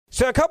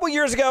So a couple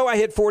years ago, I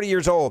hit 40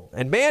 years old,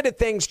 and man, did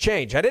things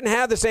change. I didn't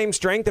have the same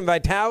strength and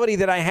vitality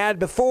that I had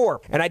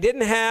before, and I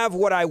didn't have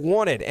what I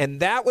wanted, and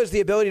that was the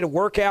ability to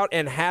work out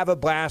and have a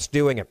blast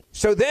doing it.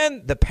 So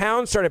then the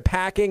pounds started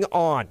packing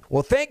on.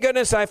 Well, thank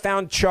goodness I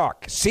found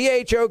Choq,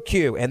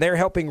 CHOQ, and they're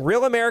helping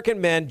real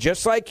American men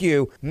just like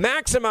you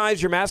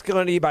maximize your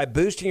masculinity by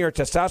boosting your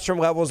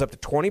testosterone levels up to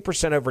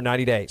 20% over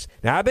 90 days.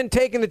 Now, I've been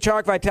taking the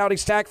Choq Vitality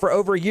Stack for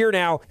over a year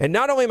now, and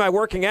not only am I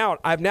working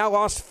out, I've now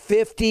lost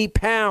 50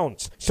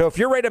 pounds. So if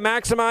you're ready to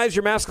maximize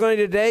your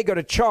masculinity today, go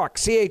to Choq,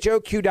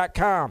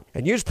 CHOQ.com,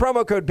 and use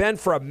promo code BEN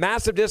for a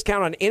massive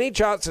discount on any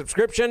Choq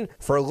subscription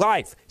for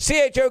life.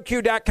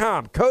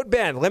 CHOQ.com, code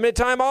BEN, limited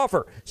time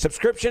offer.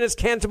 Subscription is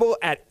cancelable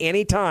at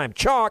any time.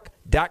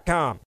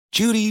 Choq.com.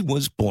 Judy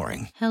was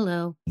boring.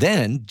 Hello.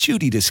 Then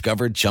Judy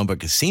discovered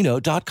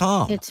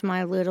ChumbaCasino.com. It's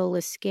my little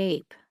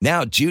escape.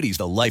 Now Judy's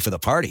the life of the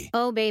party.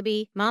 Oh,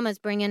 baby, mama's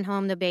bringing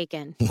home the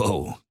bacon.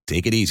 Whoa,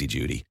 take it easy,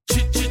 Judy.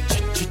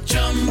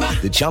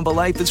 The Chumba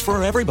life is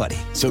for everybody.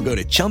 So go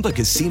to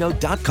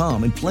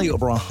ChumbaCasino.com and play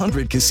over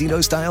 100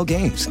 casino-style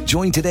games.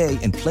 Join today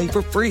and play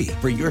for free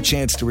for your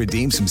chance to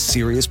redeem some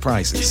serious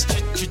prizes.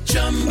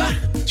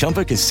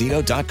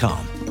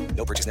 ChumbaCasino.com.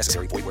 No purchase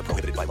necessary. Void where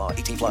prohibited by law.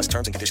 18 plus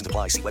terms and conditions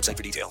apply. See website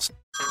for details.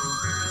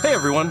 Hey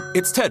everyone,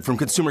 it's Ted from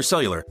Consumer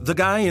Cellular, the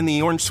guy in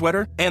the orange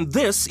sweater, and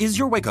this is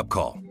your wake-up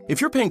call.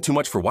 If you're paying too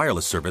much for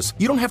wireless service,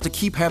 you don't have to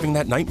keep having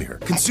that nightmare.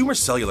 Consumer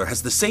Cellular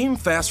has the same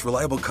fast,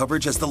 reliable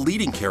coverage as the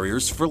leading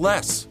carriers for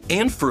less.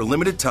 And for a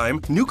limited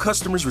time, new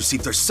customers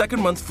receive their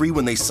second month free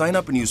when they sign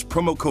up and use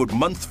promo code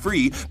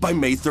MONTHFREE by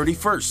May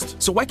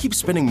 31st. So why keep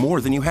spending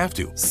more than you have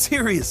to?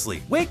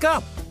 Seriously, wake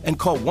up and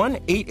call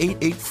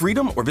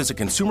 1-888-FREEDOM or visit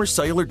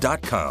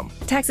consumercellular.com.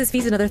 Taxes,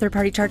 fees, and other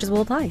third-party charges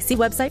will apply. See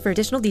website for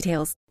additional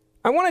details.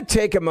 I want to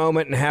take a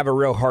moment and have a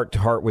real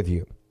heart-to-heart with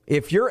you.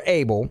 If you're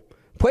able,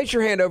 place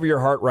your hand over your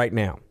heart right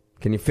now.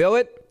 Can you feel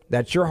it?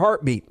 That's your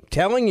heartbeat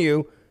telling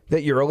you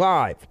that you're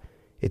alive.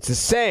 It's the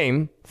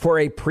same for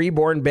a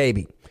preborn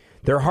baby.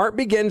 Their heart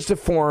begins to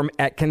form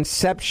at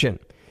conception,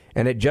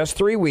 and at just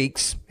 3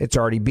 weeks, it's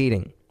already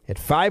beating. At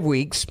 5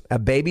 weeks, a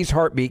baby's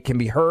heartbeat can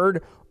be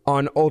heard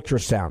on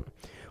ultrasound.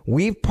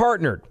 We've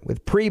partnered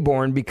with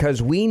Preborn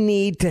because we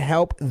need to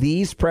help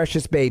these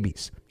precious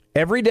babies.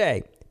 Every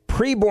day,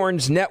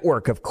 Preborn's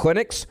network of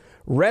clinics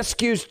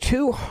rescues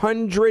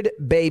 200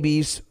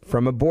 babies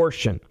from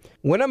abortion.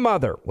 When a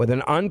mother with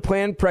an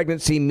unplanned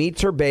pregnancy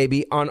meets her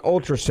baby on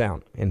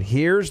ultrasound and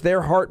hears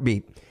their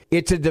heartbeat,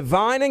 it's a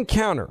divine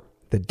encounter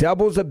that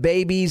doubles a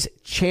baby's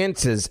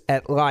chances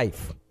at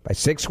life. By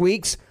 6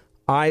 weeks,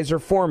 eyes are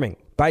forming.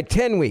 By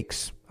 10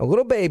 weeks, a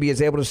little baby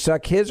is able to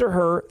suck his or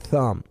her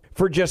thumb.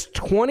 For just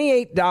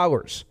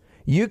 $28,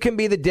 you can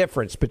be the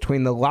difference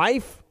between the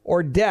life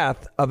or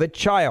death of a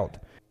child.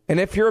 And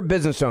if you're a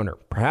business owner,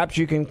 perhaps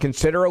you can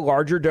consider a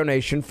larger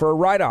donation for a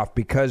write-off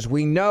because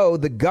we know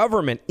the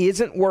government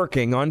isn't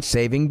working on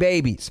saving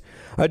babies.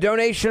 A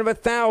donation of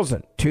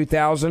 $1,000,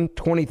 $2,000,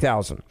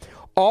 $20,000.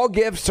 All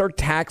gifts are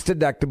tax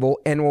deductible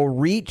and will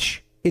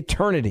reach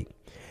eternity.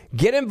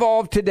 Get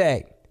involved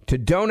today. To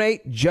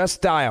donate, just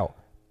dial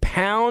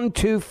pound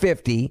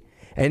 250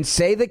 and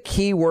say the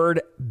keyword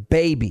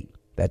baby.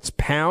 That's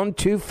pound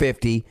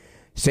 250.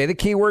 Say the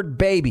keyword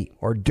baby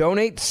or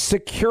donate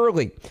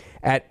securely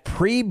at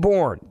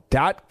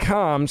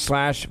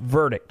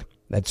preborn.com/verdict.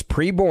 That's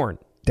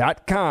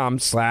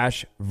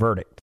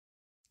preborn.com/verdict.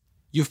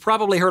 You've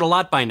probably heard a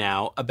lot by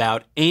now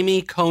about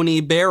Amy Coney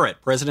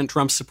Barrett, President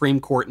Trump's Supreme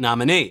Court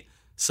nominee.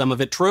 Some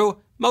of it true,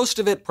 most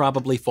of it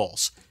probably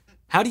false.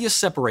 How do you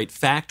separate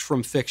fact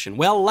from fiction?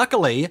 Well,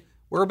 luckily,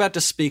 we're about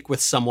to speak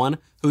with someone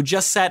who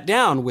just sat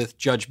down with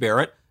Judge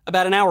Barrett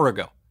about an hour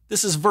ago.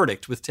 This is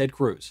Verdict with Ted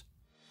Cruz.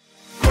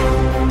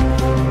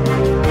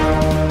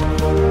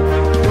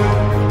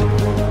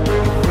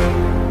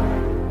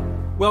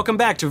 Welcome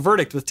back to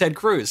Verdict with Ted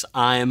Cruz.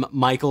 I'm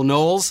Michael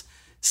Knowles.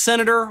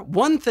 Senator,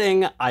 one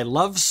thing I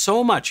love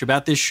so much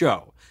about this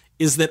show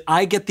is that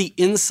I get the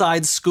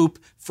inside scoop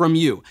from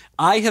you.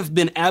 I have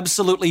been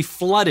absolutely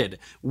flooded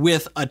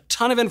with a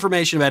ton of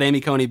information about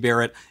Amy Coney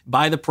Barrett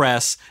by the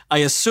press. I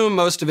assume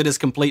most of it is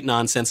complete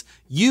nonsense.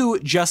 You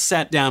just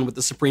sat down with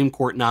the Supreme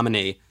Court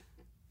nominee.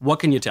 What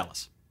can you tell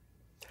us?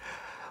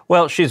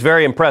 Well, she's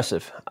very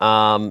impressive.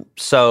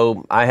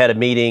 So I had a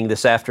meeting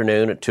this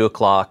afternoon at 2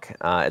 o'clock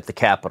at the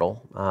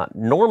Capitol.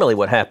 Normally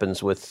what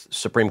happens with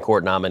Supreme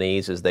Court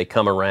nominees is they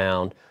come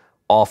around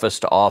office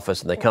to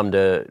office and they come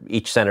to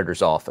each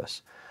senator's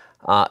office.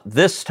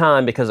 This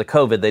time, because of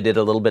COVID, they did it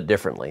a little bit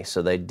differently.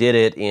 So they did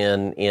it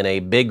in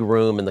a big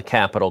room in the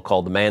Capitol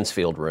called the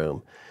Mansfield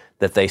Room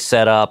that they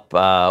set up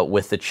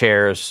with the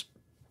chairs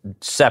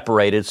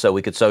separated so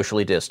we could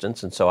socially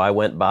distance. And so I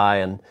went by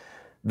and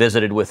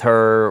visited with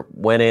her,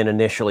 went in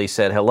initially,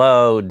 said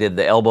hello, did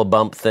the elbow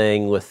bump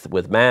thing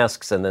with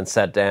masks, and then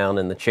sat down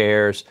in the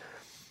chairs,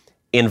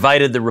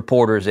 invited the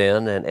reporters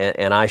in,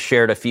 and I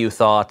shared a few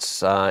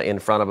thoughts in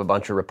front of a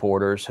bunch of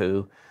reporters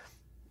who,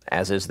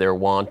 as is their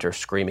wont, are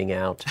screaming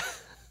out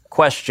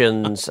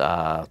questions,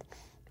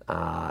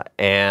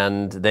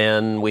 And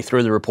then we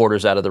threw the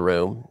reporters out of the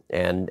room,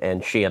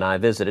 and she and I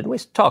visited. And we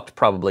talked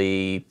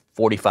probably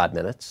 45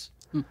 minutes.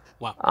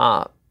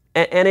 Wow.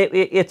 And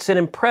it's an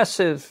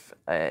impressive,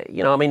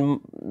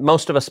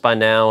 most of us by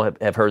now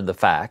have heard the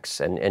facts,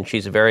 and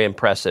she's very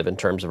impressive in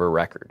terms of her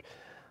record.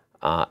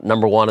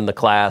 Number one in the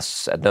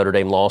class at Notre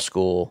Dame Law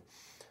School,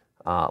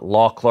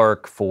 law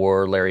clerk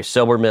for Larry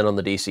Silberman on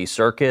the D.C.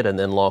 Circuit, and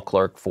then law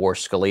clerk for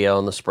Scalia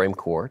on the Supreme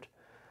Court.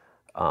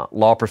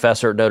 Law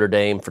professor at Notre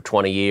Dame for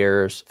 20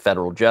 years,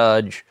 federal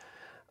judge.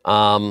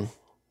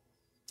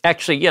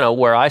 Actually,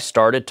 where I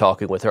started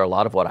talking with her, a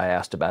lot of what I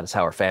asked about is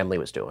how her family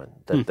was doing.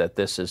 That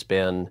this has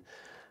been,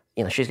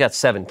 she's got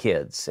 7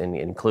 kids,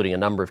 including a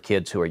number of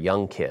kids who are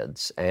young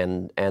kids.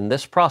 And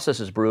this process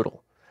is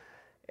brutal.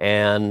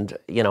 And,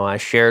 I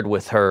shared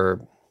with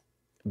her,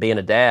 being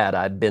a dad,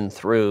 I'd been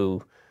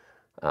through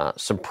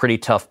some pretty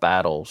tough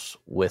battles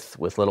with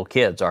little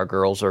kids. Our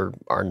girls are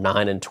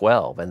 9 and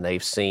 12, and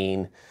they've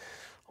seen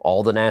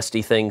all the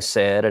nasty things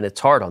said, and it's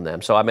hard on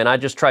them. So, I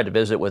just tried to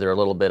visit with her a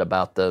little bit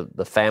about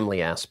the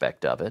family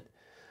aspect of it,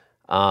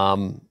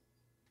 and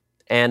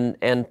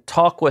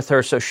talk with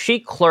her. So she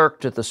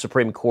clerked at the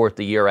Supreme Court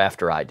the year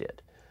after I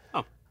did.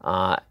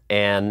 Oh.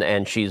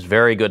 And she's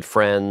very good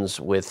friends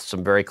with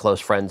some very close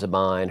friends of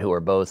mine who are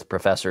both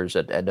professors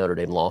at Notre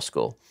Dame Law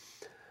School.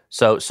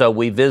 So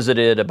we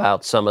visited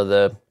about some of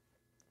the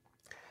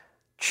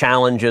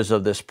challenges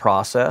of this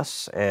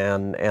process,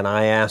 and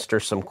I asked her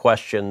some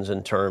questions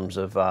in terms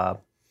of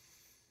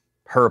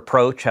her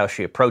approach, how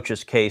she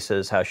approaches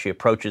cases, how she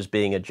approaches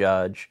being a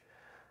judge.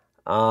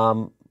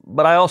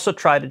 But I also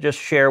tried to just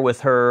share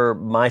with her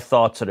my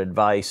thoughts and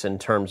advice in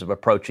terms of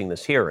approaching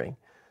this hearing.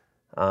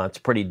 It's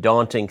a pretty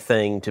daunting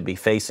thing to be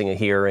facing a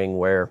hearing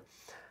where,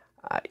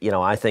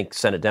 I think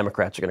Senate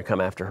Democrats are going to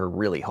come after her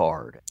really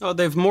hard. Oh,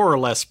 they've more or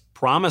less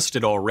promised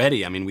it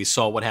already. We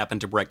saw what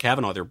happened to Brett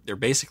Kavanaugh. They're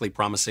basically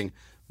promising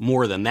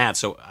more than that.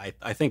 So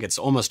I think it's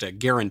almost a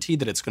guarantee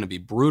that it's going to be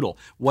brutal.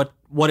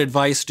 What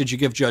advice did you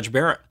give Judge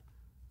Barrett?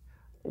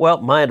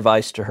 Well, my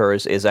advice to her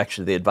is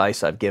actually the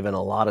advice I've given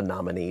a lot of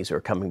nominees who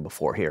are coming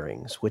before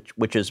hearings,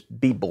 which is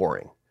be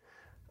boring.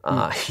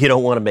 You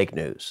don't want to make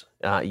news.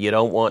 You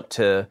don't want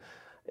to.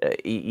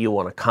 You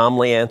want to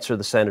calmly answer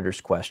the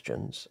senator's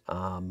questions.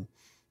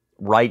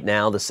 Right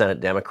now, the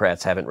Senate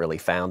Democrats haven't really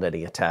found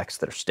any attacks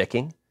that are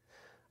sticking.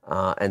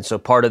 And so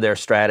part of their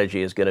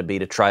strategy is going to be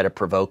to try to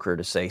provoke her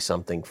to say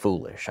something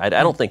foolish. I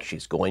don't think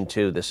she's going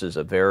to. This is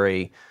a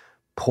very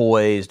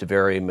poised,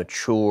 very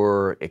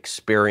mature,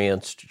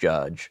 experienced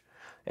judge,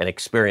 an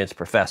experienced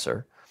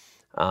professor.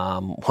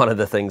 One of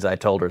the things I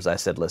told her is I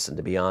said, listen,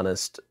 to be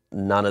honest,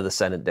 none of the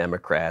Senate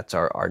Democrats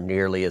are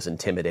nearly as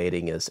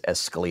intimidating as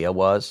Scalia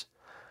was.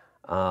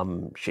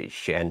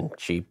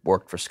 She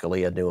worked for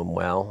Scalia, knew him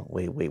well.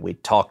 We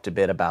talked a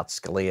bit about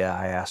Scalia.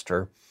 I asked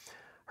her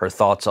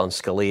thoughts on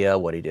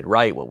Scalia, what he did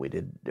right,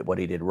 what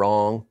he did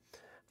wrong.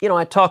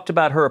 I talked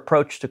about her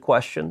approach to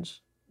questions.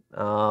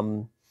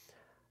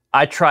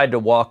 I tried to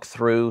walk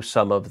through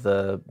some of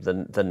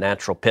the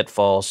natural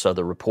pitfalls. So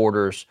the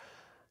reporters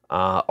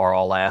are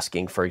all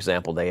asking, for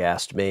example, they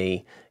asked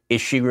me,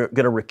 is she going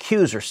to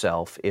recuse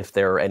herself if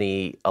there are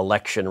any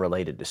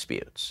election-related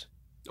disputes?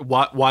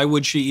 Why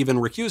would she even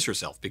recuse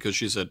herself? Because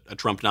she's a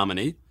Trump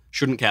nominee?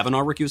 Shouldn't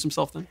Kavanaugh recuse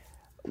himself then?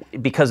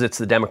 Because it's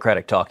the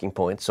Democratic talking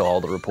point, so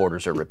all the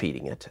reporters are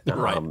repeating it.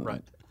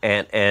 Right.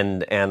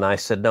 And I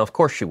said, no, of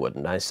course she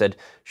wouldn't. I said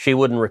she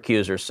wouldn't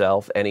recuse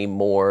herself any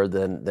more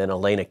than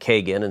Elena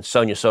Kagan and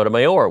Sonia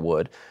Sotomayor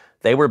would.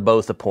 They were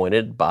both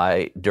appointed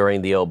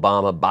during the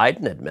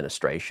Obama-Biden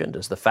administration.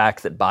 Does the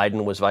fact that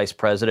Biden was vice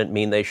president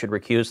mean they should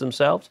recuse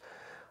themselves?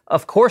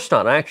 Of course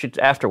not. I actually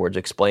afterwards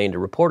explained to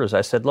reporters,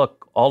 I said,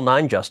 look, all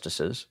 9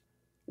 justices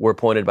were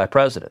appointed by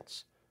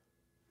presidents.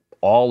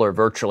 All or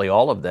virtually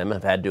all of them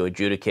have had to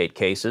adjudicate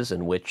cases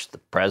in which the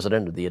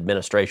president or the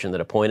administration that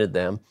appointed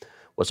them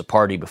was a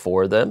party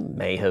before them,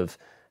 may have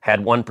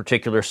had one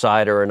particular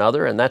side or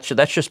another, and that's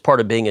just part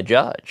of being a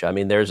judge.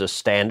 There's a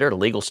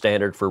legal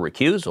standard for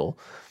recusal,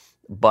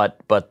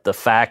 but the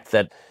fact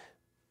that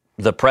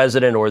the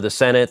president or the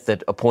Senate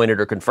that appointed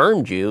or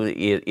confirmed you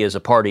is a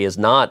party is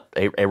not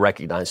a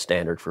recognized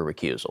standard for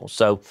recusal.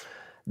 So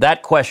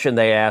that question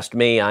they asked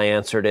me, I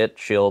answered it.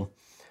 She'll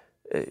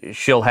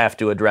have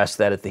to address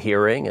that at the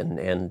hearing,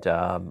 and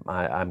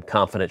I'm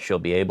confident she'll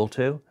be able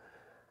to.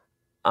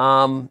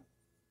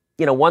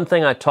 One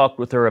thing I talked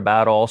with her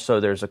about also,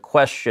 there's a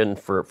question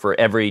for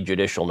every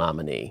judicial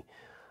nominee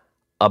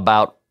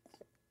about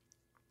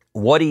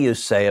what do you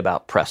say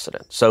about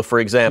precedent? So, for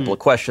example, a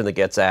question that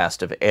gets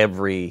asked of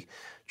every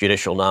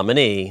judicial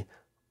nominee,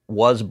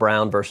 was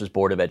Brown versus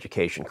Board of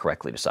Education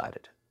correctly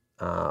decided?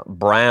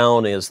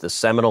 Brown is the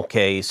seminal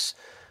case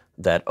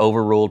that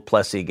overruled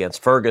Plessy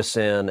against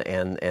Ferguson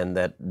and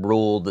that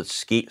ruled that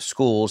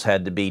schools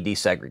had to be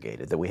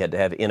desegregated, that we had to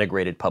have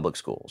integrated public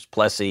schools.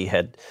 Plessy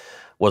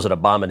was an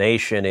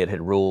abomination. It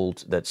had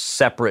ruled that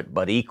separate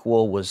but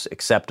equal was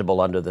acceptable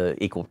under the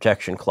Equal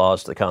Protection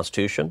Clause of the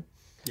Constitution.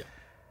 Yeah.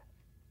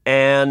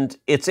 And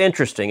it's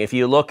interesting. If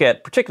you look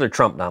at particular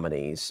Trump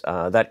nominees,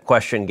 that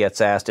question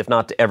gets asked, if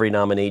not to every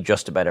nominee,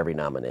 just about every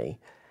nominee.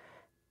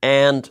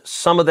 And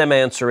some of them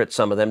answer it,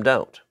 some of them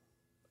don't.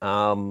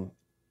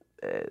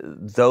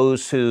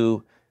 Those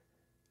who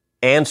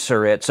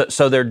answer it,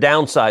 so there are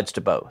downsides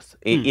to both.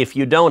 If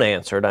you don't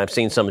answer it, I've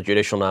seen some of the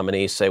judicial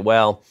nominees say,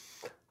 well,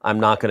 I'm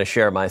not going to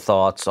share my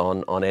thoughts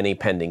on any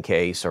pending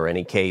case or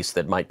any case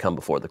that might come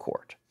before the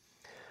court.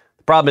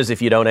 The problem is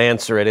if you don't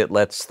answer it, it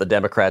lets the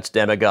Democrats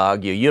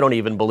demagogue you. You don't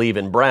even believe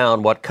in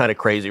Brown. What kind of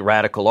crazy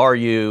radical are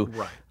you?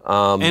 Right.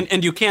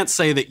 And you can't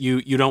say that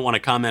you don't want to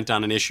comment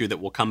on an issue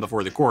that will come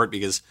before the court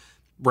because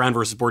Brown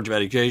versus Board of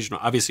Education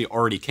obviously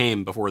already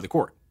came before the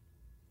court.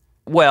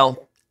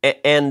 Well,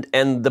 and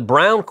the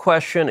Brown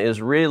question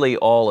is really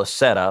all a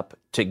setup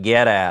to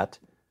get at,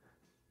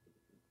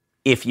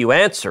 if you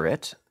answer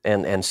it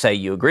and say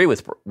you agree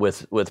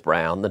with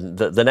Brown,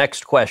 the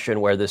next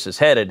question where this is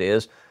headed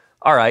is,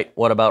 all right,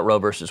 what about Roe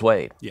versus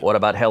Wade? Yeah. What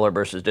about Heller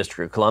versus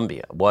District of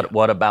Columbia?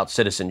 What about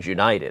Citizens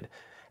United?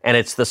 And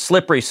it's the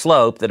slippery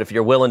slope that if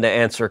you're willing to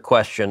answer a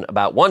question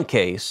about one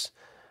case,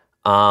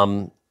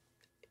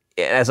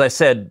 as I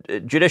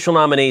said, judicial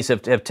nominees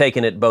have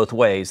taken it both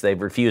ways.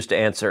 They've refused to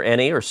answer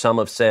any, or some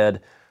have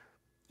said,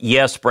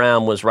 yes,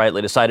 Brown was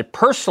rightly decided.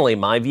 Personally,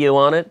 my view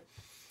on it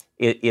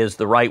is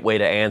the right way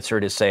to answer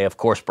it is say, of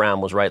course, Brown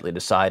was rightly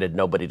decided.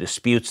 Nobody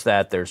disputes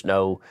that. There's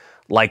no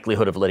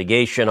likelihood of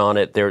litigation on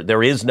it.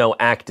 There is no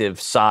active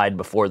side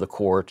before the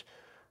court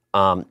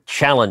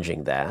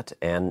challenging that.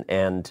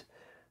 And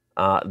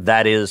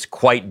that is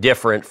quite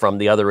different from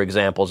the other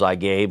examples I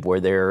gave where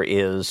there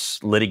is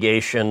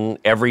litigation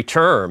every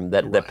term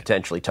that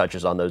potentially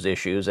touches on those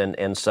issues.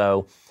 And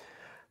so,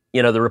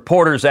 the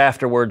reporters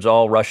afterwards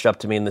all rushed up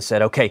to me and they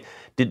said, okay,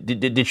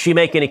 did she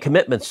make any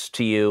commitments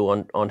to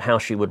you on how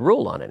she would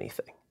rule on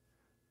anything?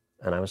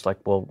 And I was like,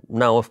 well,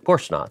 no, of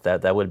course not.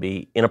 That would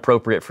be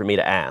inappropriate for me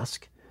to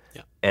ask.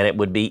 Yeah. And it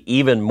would be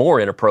even more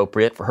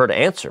inappropriate for her to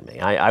answer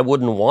me. I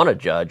wouldn't want a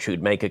judge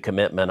who'd make a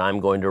commitment, I'm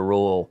going to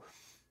rule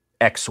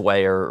X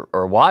way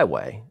or Y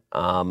way.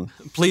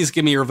 Please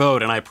give me your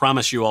vote, and I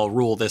promise you I'll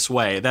rule this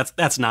way.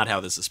 That's not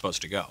how this is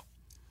supposed to go.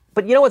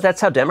 But you know what?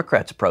 That's how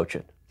Democrats approach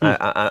it.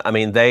 I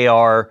mean,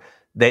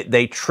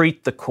 they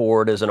treat the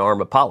court as an arm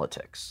of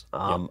politics.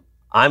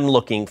 I'm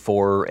looking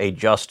for a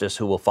justice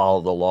who will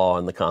follow the law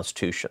and the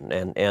Constitution.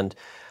 And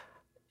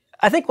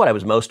I think what I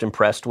was most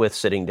impressed with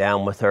sitting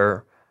down with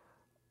her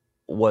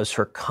was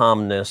her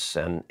calmness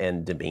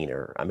and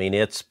demeanor. I mean,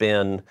 it's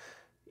been,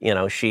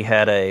 she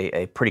had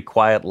a pretty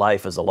quiet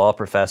life as a law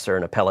professor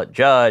and appellate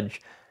judge,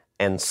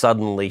 and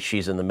suddenly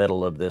she's in the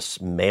middle of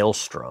this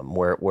maelstrom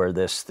where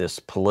this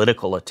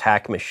political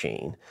attack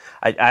machine.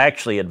 I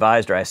actually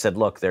advised her, I said,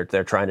 look, they're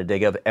trying to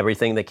dig up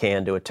everything they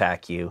can to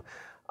attack you.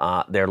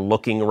 They're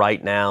looking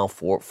right now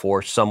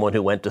for someone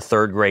who went to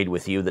third grade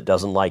with you that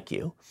doesn't like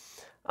you.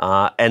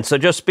 And so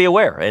just be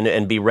aware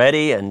and be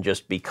ready and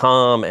just be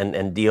calm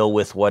and deal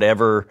with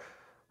whatever,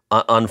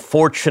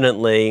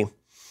 unfortunately,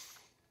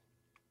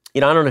 I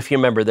don't know if you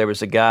remember, there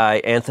was a guy,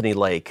 Anthony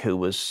Lake, who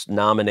was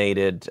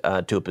nominated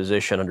to a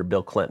position under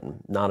Bill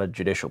Clinton, not a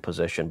judicial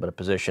position, but a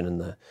position in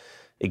the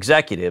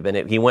executive.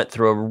 And he went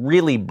through a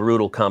really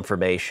brutal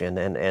confirmation,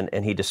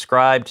 and he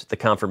described the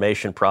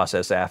confirmation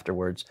process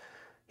afterwards.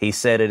 He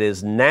said it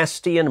is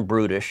nasty and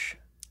brutish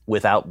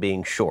without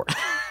being short.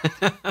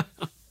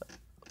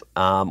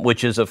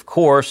 Which is, of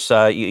course,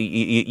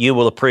 you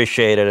will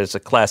appreciate it as a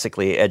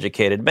classically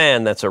educated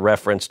man. That's a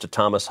reference to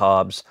Thomas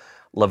Hobbes'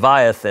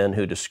 Leviathan,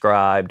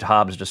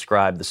 Hobbes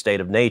described the state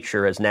of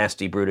nature as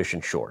nasty, brutish,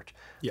 and short,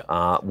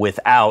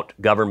 without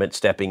government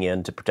stepping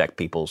in to protect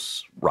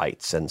people's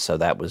rights. And so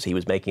he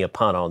was making a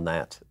pun on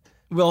that.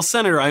 Well,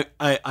 Senator,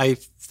 I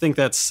think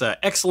that's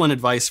excellent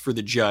advice for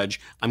the judge.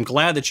 I'm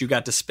glad that you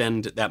got to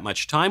spend that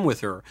much time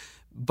with her.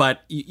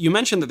 But you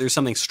mentioned that there's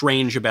something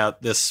strange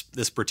about this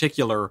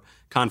particular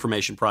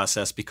confirmation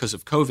process because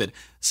of COVID.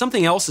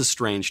 Something else is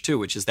strange, too,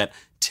 which is that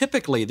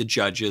typically the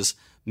judges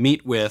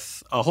meet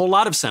with a whole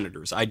lot of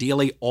senators,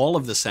 ideally all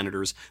of the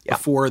senators,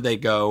 before they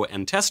go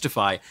and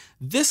testify.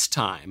 This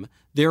time,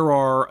 there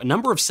are a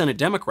number of Senate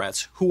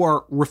Democrats who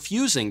are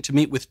refusing to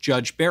meet with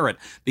Judge Barrett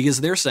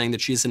because they're saying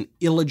that she's an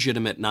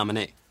illegitimate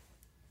nominee.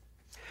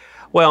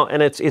 Well,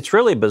 and it's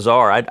really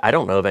bizarre. I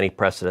don't know of any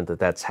precedent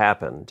that's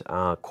happened.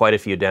 Quite a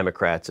few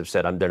Democrats have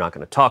said they're not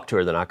going to talk to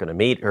her, they're not going to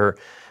meet her.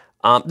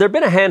 There have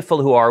been a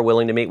handful who are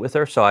willing to meet with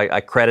her, so I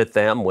credit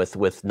them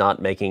with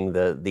not making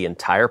the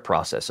entire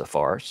process a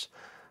farce.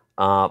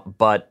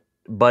 But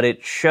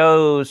it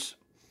shows.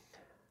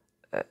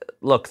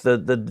 Look, the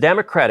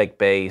Democratic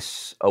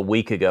base a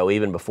week ago,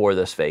 even before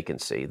this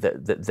vacancy,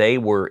 that they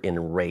were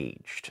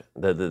enraged.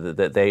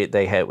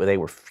 They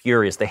were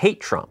furious. They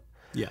hate Trump.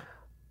 Yeah.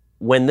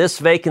 When this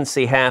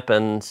vacancy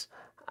happens,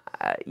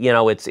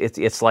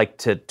 it's like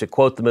to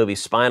quote the movie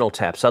Spinal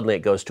Tap. Suddenly it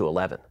goes to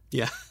 11.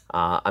 Yeah.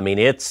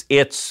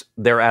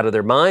 They're out of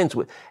their minds.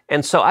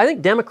 And so I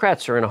think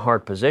Democrats are in a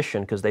hard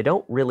position because they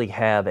don't really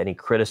have any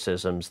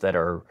criticisms that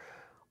are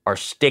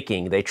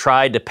sticking. They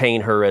tried to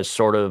paint her as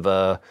sort of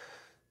a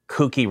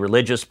kooky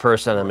religious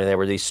person. I mean, there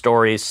were these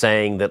stories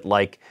saying that,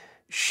 like,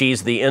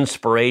 she's the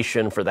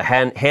inspiration for the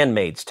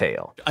Handmaid's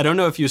Tale. I don't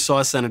know if you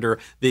saw, Senator,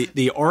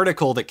 the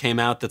article that came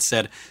out that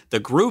said the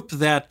group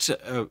that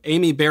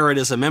Amy Barrett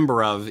is a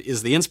member of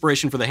is the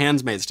inspiration for the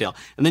Handmaid's Tale.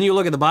 And then you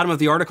look at the bottom of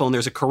the article and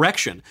there's a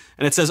correction.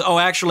 And it says, oh,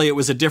 actually, it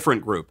was a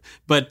different group.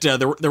 But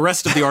the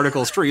rest of the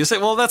article is true. You say,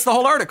 well, that's the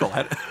whole article.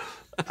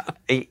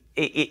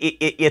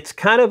 It's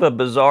kind of a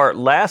bizarre.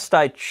 Last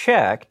I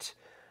checked,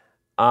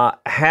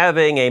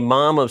 having a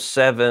mom of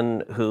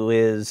 7 who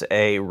is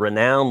a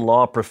renowned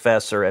law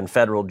professor and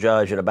federal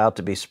judge and about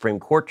to be Supreme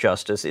Court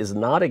justice is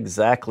not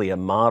exactly a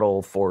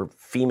model for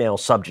female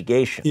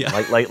subjugation.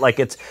 Yeah. Like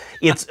it's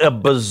a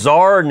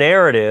bizarre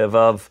narrative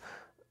of,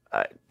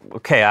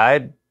 okay,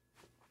 I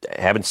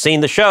haven't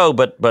seen the show,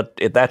 but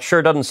that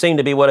sure doesn't seem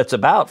to be what it's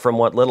about from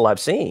what little I've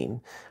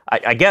seen.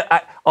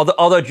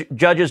 Although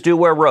judges do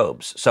wear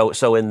robes,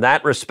 so in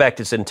that respect,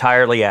 it's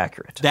entirely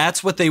accurate.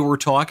 That's what they were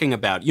talking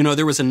about. You know,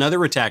 there was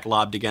another attack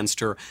lobbed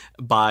against her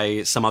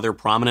by some other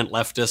prominent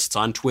leftists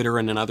on Twitter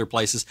and in other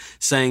places,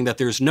 saying that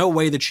there's no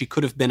way that she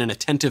could have been an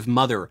attentive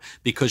mother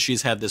because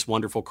she's had this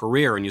wonderful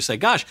career. And you say,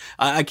 gosh,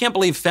 I can't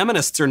believe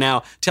feminists are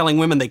now telling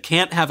women they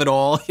can't have it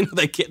all. You know,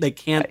 they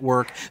can't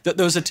work.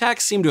 Those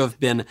attacks seem to have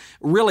been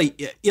really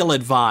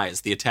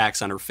ill-advised. The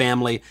attacks on her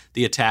family,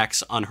 the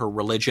attacks on her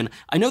religion.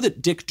 I know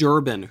that Dick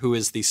Durbin, who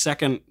is the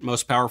second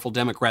most powerful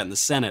Democrat in the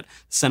Senate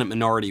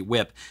Minority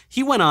Whip,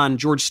 he went on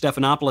George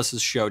Stephanopoulos'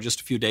 show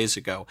just a few days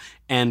ago,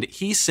 and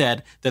he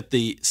said that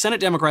the Senate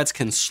Democrats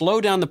can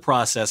slow down the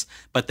process,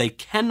 but they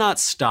cannot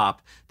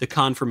stop the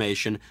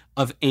confirmation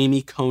of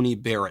Amy Coney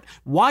Barrett.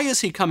 Why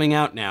is he coming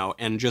out now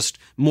and just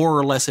more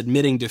or less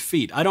admitting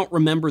defeat? I don't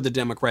remember the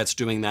Democrats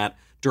doing that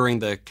during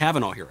the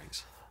Kavanaugh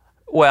hearings.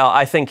 Well,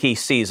 I think he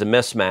sees a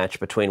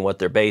mismatch between what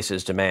their base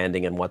is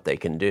demanding and what they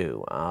can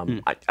do.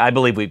 I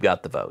believe we've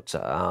got the votes.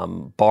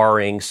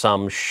 Barring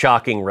some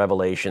shocking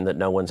revelation that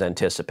no one's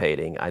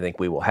anticipating, I think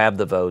we will have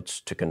the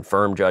votes to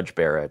confirm Judge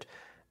Barrett,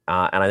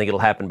 and I think it'll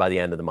happen by the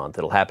end of the month.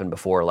 It'll happen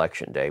before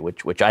Election Day,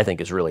 which I think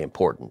is really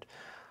important.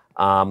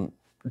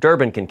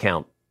 Durbin can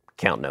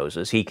count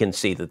noses. He can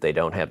see that they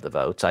don't have the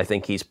votes. I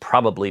think he's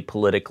probably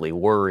politically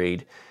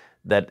worried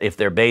that if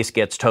their base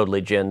gets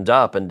totally ginned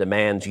up and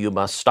demands you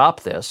must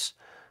stop this,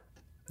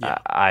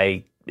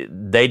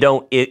 they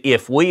don't.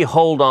 If we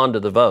hold on to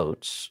the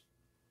votes,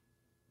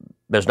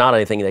 there's not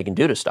anything they can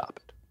do to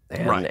stop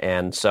it.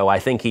 And so I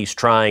think he's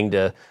trying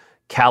to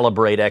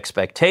calibrate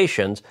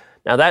expectations.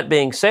 Now, that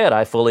being said,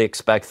 I fully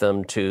expect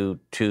them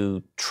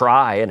to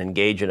try and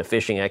engage in a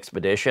fishing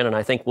expedition, and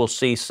I think we'll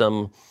see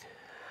some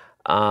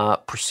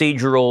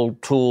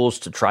procedural tools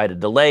to try to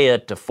delay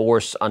it, to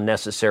force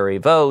unnecessary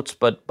votes,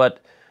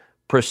 but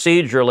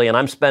procedurally, and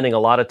I'm spending a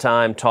lot of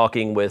time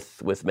talking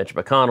with Mitch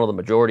McConnell, the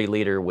majority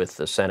leader, with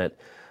the Senate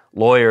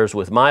lawyers,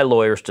 with my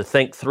lawyers, to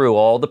think through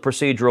all the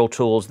procedural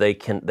tools they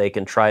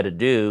can try to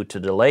do to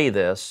delay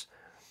this.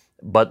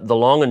 But the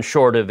long and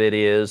short of it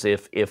is,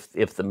 if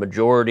the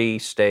majority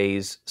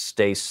stays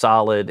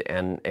solid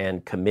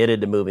and committed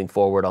to moving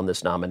forward on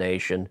this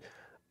nomination,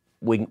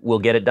 we'll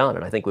get it done,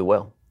 and I think we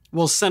will.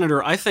 Well,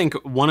 Senator, I think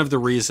one of the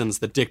reasons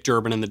that Dick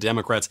Durbin and the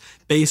Democrats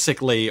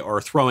basically are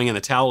throwing in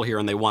the towel here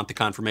and they want the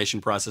confirmation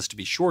process to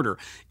be shorter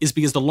is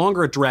because the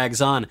longer it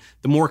drags on,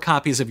 the more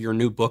copies of your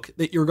new book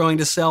that you're going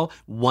to sell,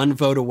 one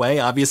vote away.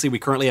 Obviously, we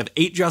currently have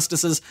 8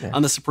 justices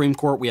on the Supreme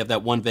Court. We have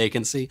that one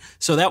vacancy.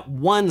 So that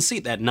one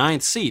seat, that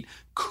 9th seat,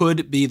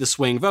 could be the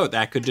swing vote.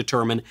 That could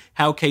determine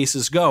how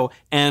cases go.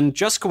 And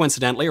just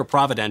coincidentally or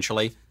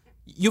providentially,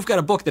 you've got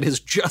a book that has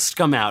just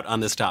come out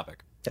on this topic.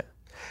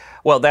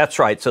 Well, that's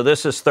right. So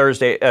this is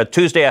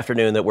Tuesday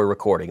afternoon that we're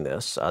recording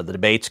this. The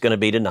debate's going to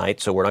be tonight,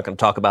 so we're not going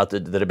to talk about the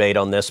debate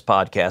on this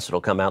podcast.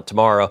 It'll come out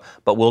tomorrow,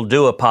 but we'll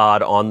do a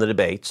pod on the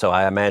debate. So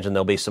I imagine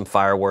there'll be some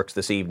fireworks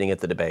this evening at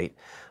the debate.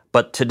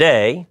 But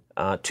today,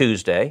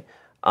 Tuesday,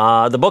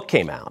 the book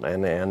came out,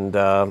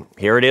 and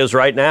here it is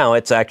right now.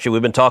 It's actually,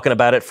 we've been talking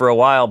about it for a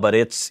while, but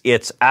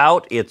it's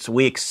out.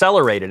 We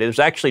accelerated. It was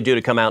actually due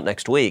to come out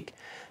next week.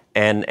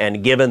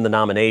 And given the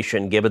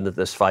nomination, given that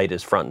this fight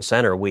is front and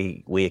center,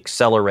 we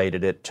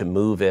accelerated it to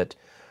move it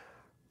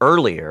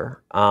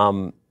earlier.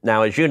 Now,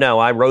 as you know,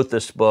 I wrote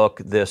this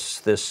book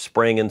this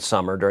spring and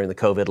summer during the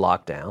COVID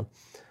lockdown.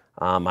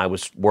 I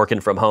was working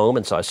from home,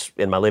 and so I was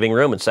in my living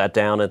room and sat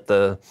down at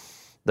the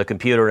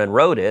computer and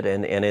wrote it.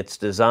 And it's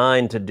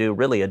designed to do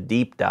really a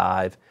deep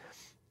dive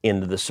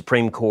into the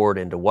Supreme Court,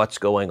 into what's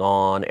going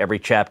on. Every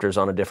chapter is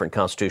on a different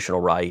constitutional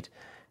right.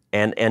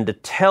 And to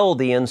tell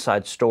the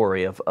inside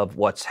story of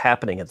what's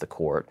happening at the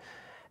court.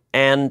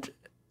 And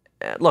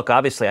look,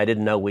 obviously I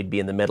didn't know we'd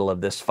be in the middle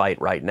of this fight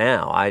right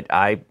now.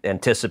 I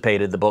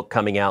anticipated the book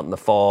coming out in the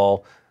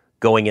fall,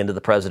 going into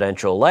the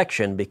presidential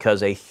election,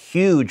 because a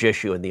huge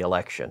issue in the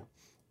election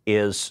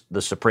is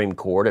the Supreme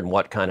Court and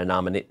what kind of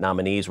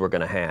nominees we're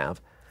going to have.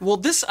 Well,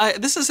 this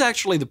is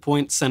actually the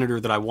point, Senator,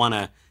 that I want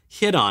to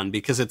hit on,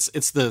 because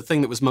it's the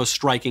thing that was most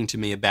striking to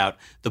me about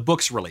the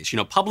book's release. You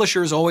know,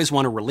 publishers always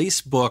want to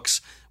release books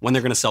when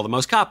they're going to sell the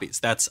most copies.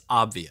 That's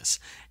obvious.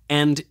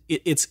 And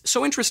it's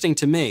so interesting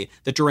to me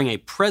that during a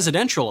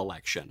presidential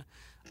election,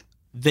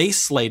 they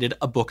slated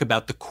a book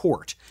about the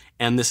court.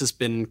 And this has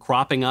been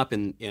cropping up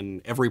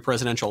in every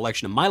presidential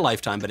election in my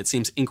lifetime, but it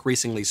seems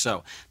increasingly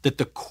so, that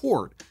the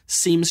court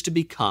seems to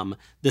become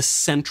the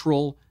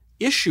central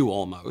issue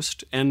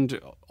almost, and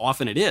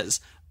often it is,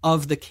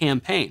 of the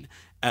campaign.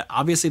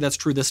 Obviously that's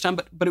true this time,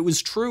 but it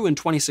was true in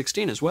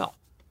 2016 as well.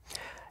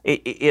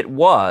 It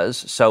was.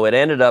 So it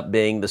ended up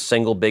being the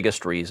single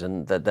biggest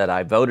reason that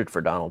I voted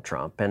for Donald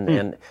Trump.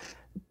 And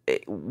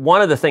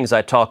one of the things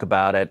I talk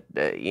about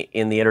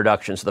in the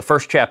introductions, the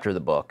first chapter of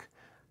the book,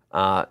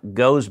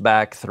 goes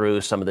back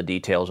through some of the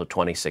details of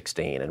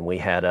 2016. And we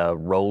had a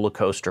roller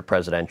coaster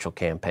presidential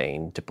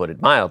campaign, to put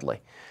it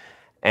mildly.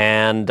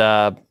 And,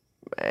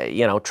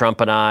 Trump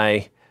and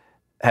I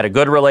had a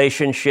good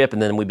relationship,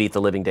 and then we beat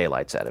the living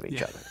daylights out of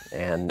each other.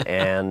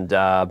 And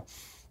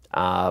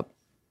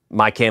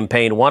my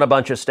campaign won a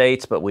bunch of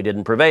states, but we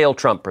didn't prevail.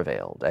 Trump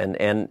prevailed.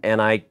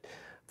 And I,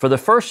 for the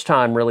first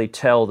time, really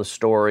tell the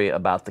story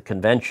about the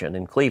convention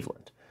in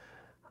Cleveland,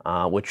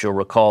 which you'll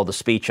recall the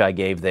speech I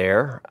gave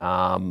there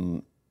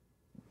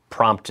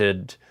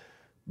prompted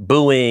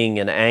booing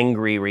and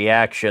angry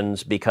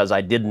reactions because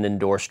I didn't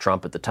endorse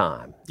Trump at the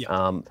time.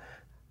 Yeah.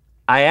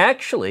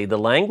 The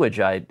language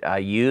I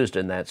used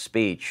in that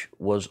speech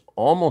was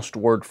almost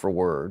word for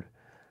word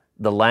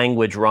the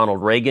language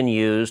Ronald Reagan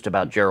used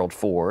about Gerald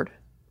Ford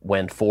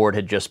when Ford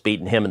had just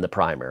beaten him in the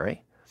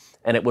primary.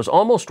 And it was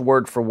almost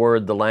word for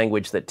word the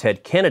language that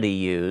Ted Kennedy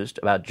used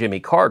about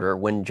Jimmy Carter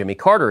when Jimmy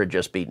Carter had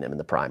just beaten him in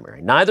the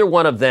primary. Neither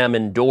one of them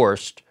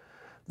endorsed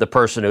the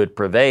person who had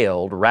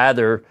prevailed.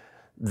 Rather,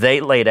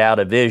 they laid out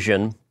a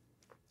vision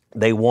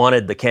they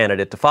wanted the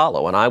candidate to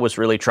follow. And I was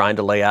really trying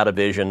to lay out a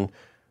vision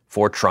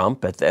for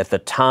Trump. At the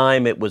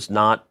time, it was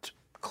not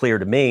clear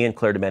to me and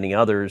clear to many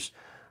others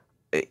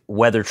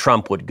whether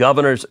Trump would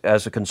govern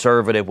as a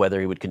conservative, whether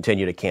he would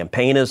continue to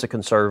campaign as a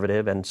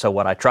conservative. And so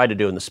what I tried to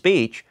do in the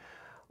speech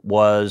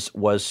was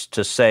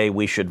to say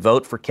we should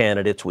vote for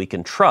candidates we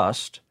can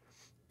trust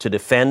to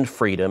defend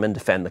freedom and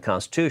defend the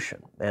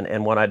Constitution.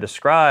 And what I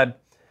describe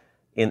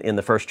in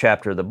the first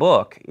chapter of the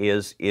book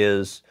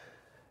is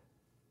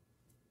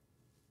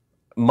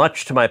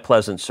much to my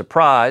pleasant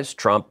surprise,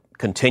 Trump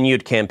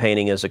continued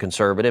campaigning as a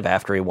conservative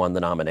after he won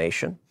the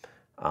nomination.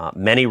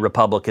 Many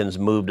Republicans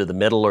moved to the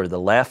middle or the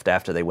left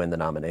after they win the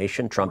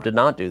nomination. Trump did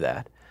not do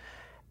that.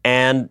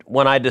 And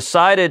when I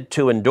decided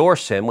to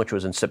endorse him, which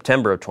was in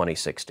September of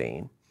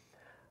 2016,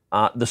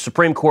 the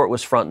Supreme Court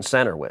was front and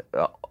center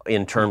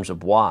in terms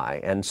of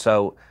why. And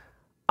so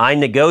I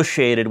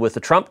negotiated with the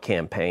Trump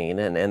campaign,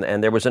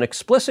 and there was an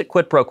explicit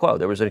quid pro quo.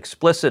 There was an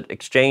explicit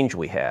exchange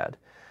we had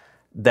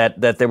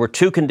that there were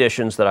two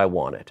conditions that I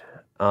wanted.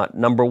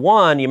 Number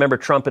one, you remember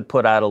Trump had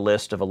put out a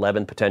list of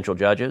 11 potential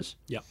judges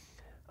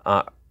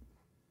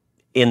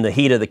in the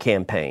heat of the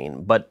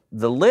campaign, but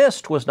the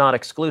list was not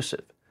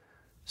exclusive.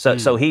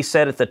 So he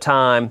said at the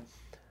time,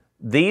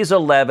 these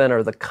 11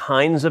 are the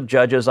kinds of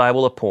judges I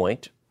will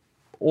appoint,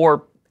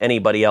 or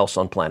anybody else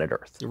on planet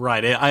Earth.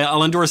 Right.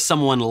 I'll endorse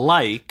someone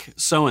like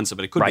so-and-so,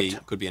 but it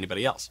could be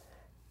anybody else.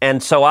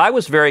 And so I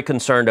was very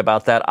concerned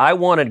about that. I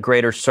wanted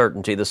greater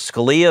certainty. The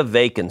Scalia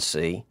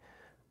vacancy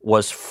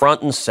was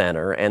front and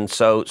center. And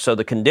so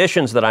the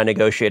conditions that I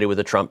negotiated with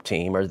the Trump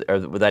team are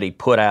that he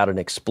put out an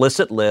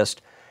explicit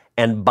list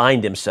and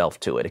bind himself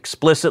to it,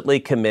 explicitly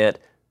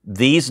commit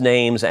these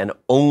names and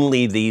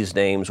only these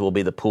names will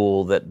be the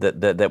pool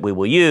that we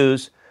will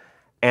use,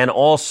 and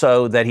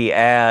also that he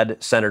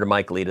add Senator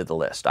Mike Lee to the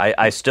list.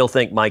 I still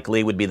think Mike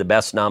Lee would be the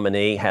best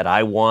nominee. Had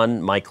I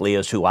won, Mike Lee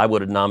is who I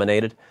would have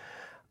nominated.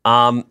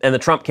 And the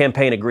Trump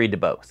campaign agreed to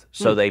both.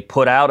 So they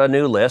put out a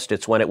new list.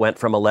 It's when it went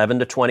from 11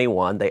 to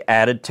 21. They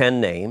added 10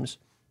 names.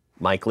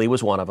 Mike Lee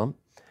was one of them.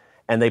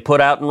 And they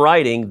put out in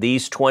writing,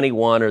 these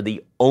 21 are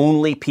the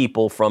only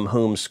people from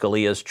whom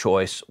Scalia's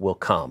choice will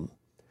come.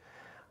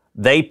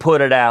 They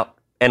put it out,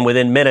 and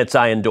within minutes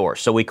I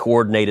endorsed. So we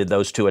coordinated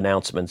those two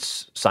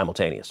announcements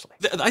simultaneously.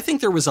 I think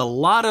there was a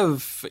lot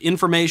of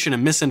information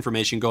and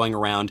misinformation going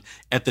around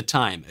at the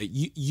time.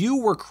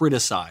 You were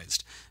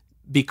criticized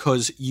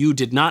because you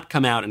did not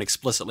come out and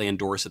explicitly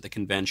endorse at the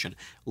convention.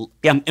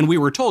 Yep. And we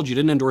were told you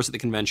didn't endorse at the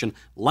convention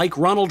like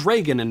Ronald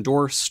Reagan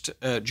endorsed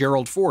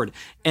Gerald Ford.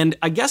 And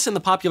I guess in the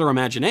popular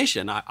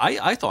imagination,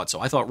 I thought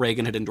so. I thought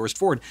Reagan had endorsed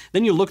Ford.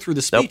 Then you look through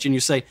the speech and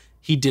you say,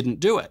 he didn't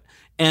do it.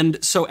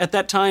 And so at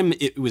that time,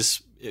 it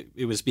was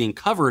being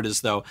covered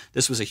as though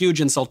this was a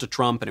huge insult to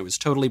Trump and it was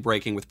totally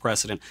breaking with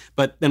precedent.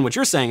 But then what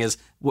you're saying is,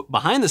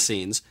 behind the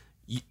scenes,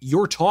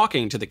 you're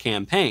talking to the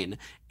campaign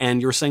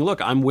and you're saying,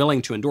 look, I'm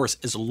willing to endorse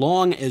as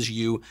long as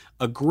you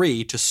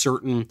agree to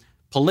certain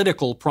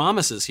political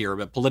promises here,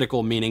 but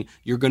political meaning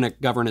you're going to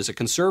govern as a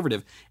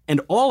conservative.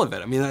 And all of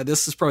it, I mean,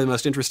 this is probably the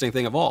most interesting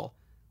thing of all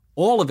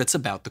of it's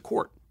about the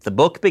court. The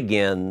book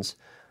begins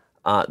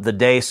the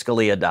day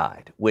Scalia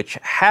died, which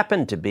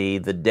happened to be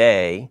the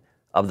day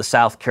of the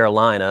South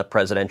Carolina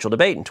presidential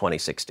debate in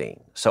 2016.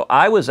 So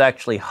I was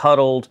actually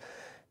huddled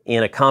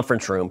in a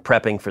conference room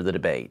prepping for the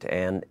debate,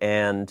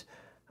 and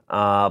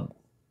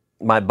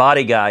my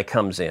body guy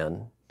comes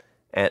in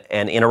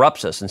and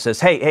interrupts us and says,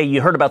 hey,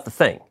 you heard about the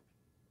thing?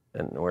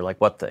 And we're like,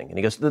 what thing? And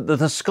he goes, the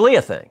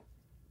Scalia thing.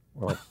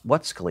 We're like,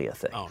 what Scalia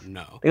thing? Oh,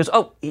 no. He goes,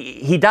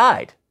 he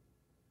died.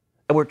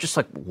 And we're just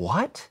like,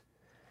 what?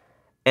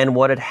 And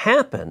what had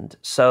happened,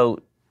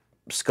 so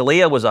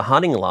Scalia was a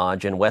hunting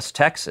lodge in West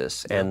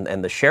Texas,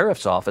 and the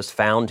sheriff's office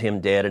found him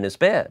dead in his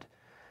bed.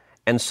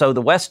 And so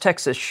the West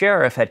Texas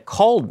sheriff had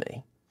called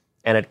me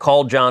and had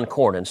called John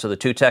Cornyn. So the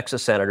two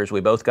Texas senators,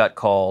 we both got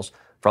calls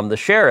from the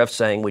sheriff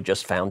saying we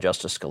just found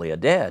Justice Scalia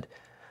dead.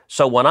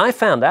 So when I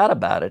found out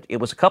about it, it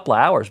was a couple of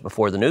hours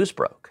before the news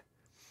broke.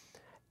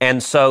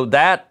 And so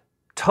that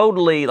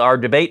totally, our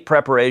debate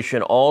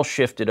preparation all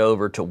shifted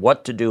over to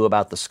what to do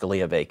about the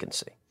Scalia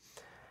vacancy.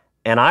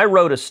 And I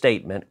wrote a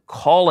statement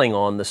calling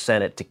on the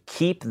Senate to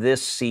keep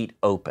this seat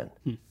open,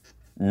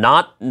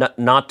 not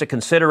to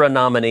consider a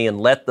nominee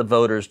and let the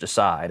voters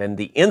decide. And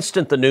the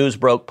instant the news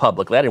broke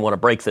publicly, I didn't want to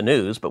break the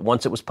news, but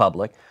once it was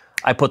public,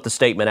 I put the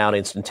statement out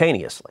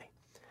instantaneously.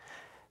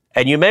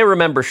 And you may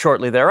remember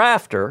shortly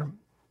thereafter,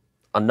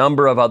 a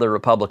number of other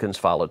Republicans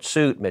followed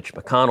suit, Mitch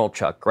McConnell,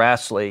 Chuck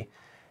Grassley.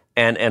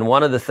 And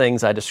one of the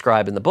things I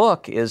describe in the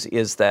book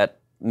is that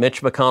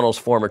Mitch McConnell's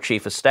former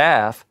chief of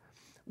staff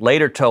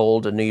later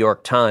told a New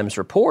York Times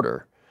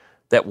reporter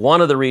that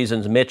one of the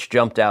reasons Mitch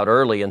jumped out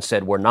early and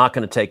said, we're not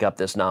going to take up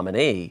this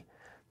nominee,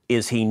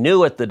 is he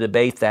knew at the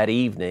debate that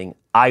evening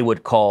I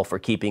would call for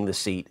keeping the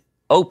seat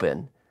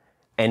open,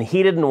 and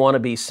he didn't want to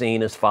be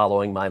seen as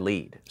following my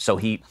lead. So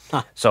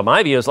so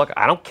my view is, look,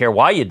 I don't care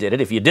why you did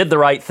it. If you did the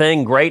right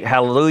thing, great,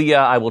 hallelujah,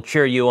 I will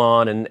cheer you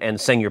on and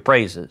sing your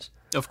praises.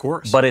 Of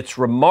course. But it's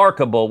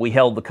remarkable we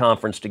held the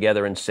conference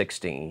together in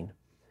 2016,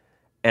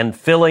 and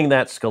filling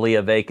that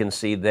Scalia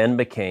vacancy then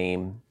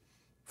became,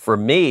 for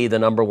me, the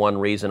number one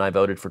reason I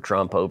voted for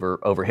Trump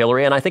over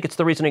Hillary, and I think it's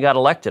the reason he got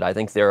elected. I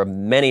think there are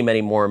many,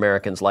 many more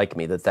Americans like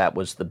me that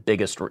was the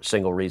biggest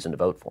single reason to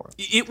vote for him.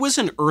 It was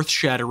an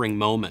earth-shattering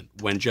moment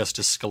when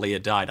Justice Scalia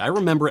died. I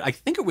remember it, I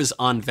think it was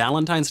on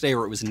Valentine's Day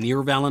or it was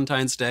near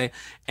Valentine's Day,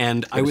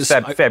 and it was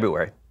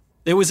February.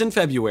 It was in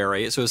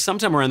February, so it was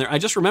sometime around there. I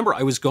just remember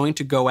I was going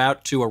to go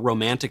out to a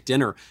romantic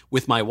dinner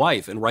with my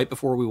wife, and right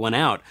before we went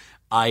out,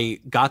 I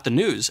got the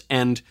news,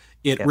 and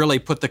it really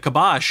put the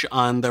kibosh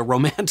on the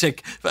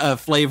romantic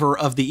flavor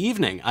of the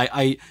evening.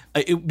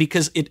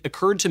 Because it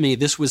occurred to me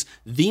this was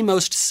the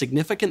most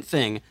significant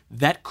thing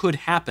that could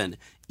happen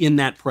in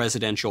that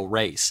presidential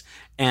race.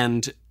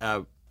 And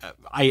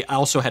I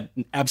also had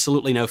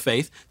absolutely no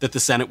faith that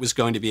the Senate was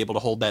going to be able to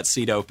hold that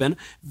seat open.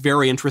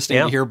 Very interesting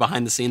to hear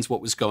behind the scenes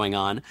what was going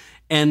on.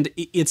 And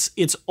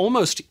it's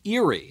almost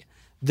eerie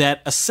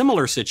that a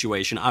similar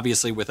situation,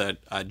 obviously with a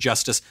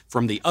justice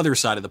from the other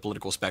side of the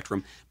political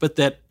spectrum, but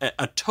that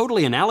a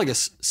totally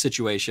analogous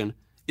situation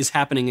is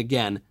happening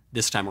again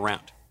this time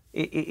around.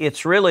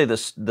 It's really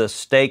the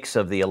stakes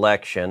of the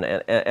election.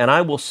 And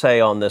I will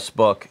say on this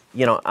book,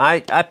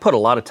 I put a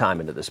lot of time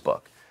into this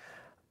book.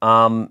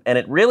 And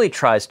it really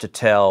tries to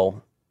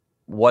tell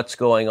what's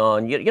going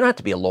on. You don't have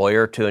to be a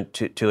lawyer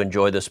to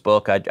enjoy this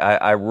book.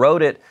 I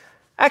wrote it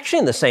actually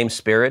in the same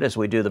spirit as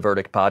we do the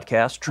Verdict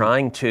podcast,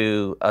 trying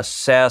to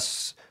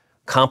assess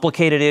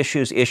complicated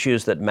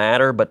issues that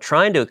matter, but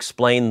trying to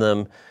explain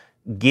them,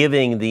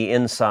 giving the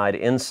inside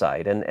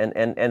insight.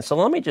 And so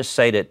let me just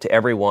say to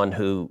everyone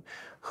who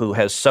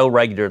has so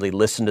regularly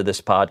listened to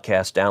this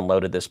podcast,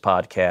 downloaded this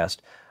podcast,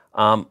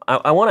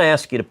 I want to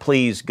ask you to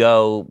please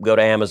go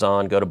to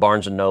Amazon, go to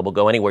Barnes & Noble,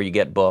 go anywhere you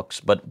get books,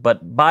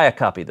 but buy a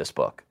copy of this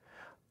book.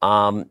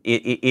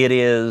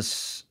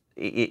 It's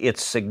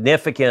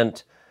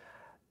significant.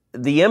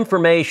 The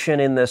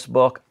information in this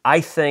book, I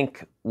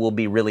think, will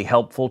be really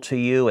helpful to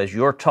you as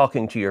you're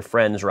talking to your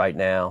friends right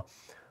now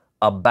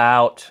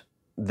about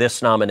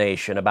this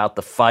nomination, about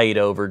the fight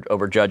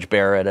over Judge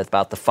Barrett,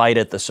 about the fight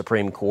at the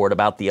Supreme Court,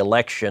 about the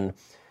election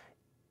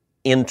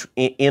in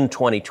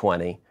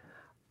 2020.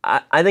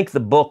 I think the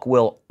book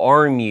will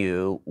arm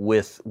you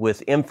with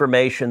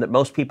information that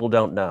most people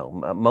don't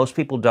know. Most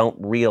people don't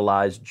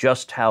realize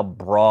just how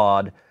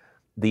broad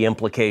the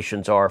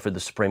implications are for the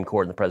Supreme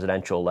Court and the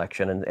presidential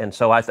election. And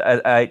so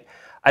I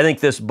think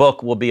this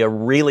book will be a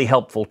really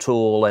helpful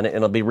tool, and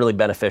it'll be really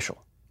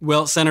beneficial.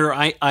 Well, Senator,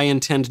 I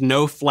intend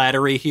no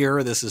flattery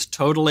here. This is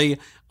totally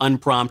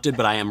unprompted,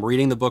 but I am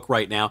reading the book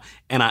right now,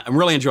 and I'm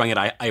really enjoying it.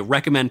 I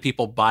recommend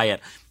people buy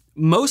it,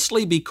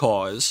 mostly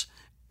because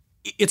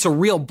it's a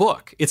real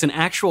book. It's an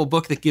actual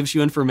book that gives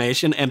you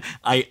information. And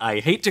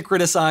I hate to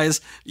criticize,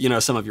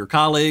 some of your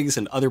colleagues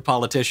and other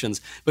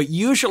politicians, but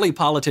usually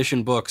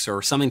politician books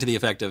are something to the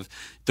effect of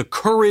the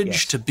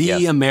courage to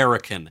be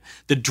American,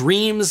 the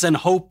dreams and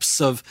hopes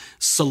of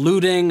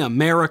saluting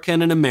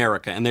American and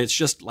America. And it's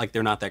just like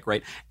they're not that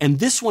great. And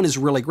this one is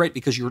really great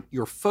because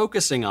you're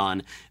focusing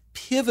on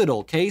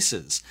pivotal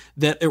cases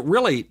that it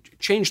really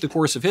changed the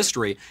course of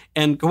history.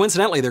 And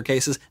coincidentally, they're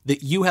cases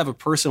that you have a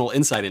personal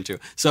insight into.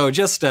 So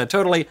just a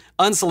totally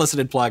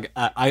unsolicited plug.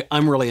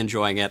 I'm really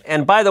enjoying it.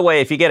 And by the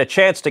way, if you get a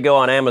chance to go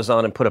on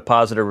Amazon and put a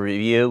positive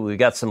review, we've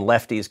got some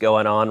lefties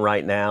going on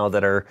right now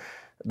that are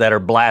that are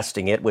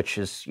blasting it, which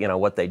is,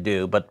 what they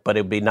do. But it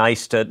would be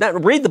nice to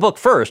read the book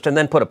first and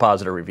then put a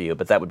positive review.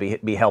 But that would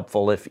be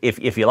helpful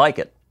if you like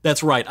it.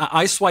 That's right.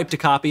 I swiped a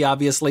copy,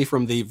 obviously,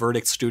 from the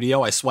Verdict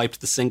studio. I swiped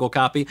the single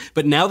copy.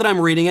 But now that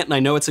I'm reading it and I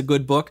know it's a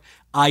good book,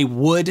 I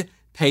would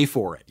pay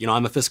for it.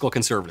 I'm a fiscal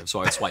conservative, so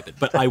I would swipe it.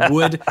 But I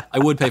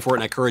would pay for it,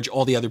 and I encourage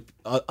all the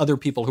other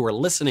people who are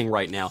listening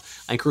right now,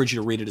 I encourage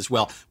you to read it as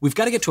well. We've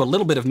got to get to a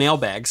little bit of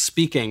mailbag.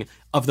 Speaking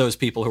of those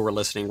people who are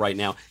listening right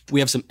now, we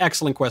have some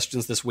excellent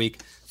questions this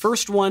week.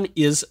 First one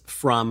is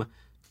from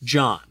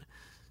John.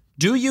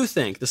 Do you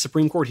think the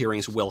Supreme Court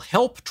hearings will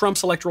help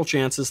Trump's electoral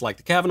chances like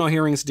the Kavanaugh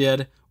hearings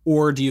did,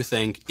 or do you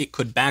think it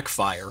could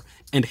backfire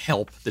and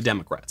help the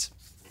Democrats?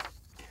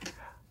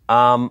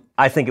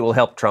 I think it will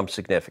help Trump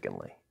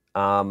significantly.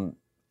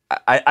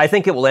 I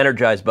think it will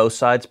energize both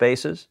sides'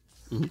 bases.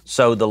 Mm-hmm.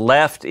 So the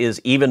left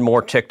is even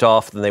more ticked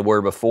off than they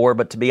were before.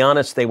 But to be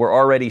honest, they were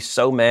already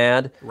so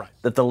mad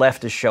that the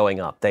left is showing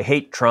up. They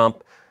hate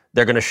Trump.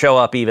 They're going to show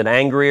up even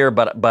angrier.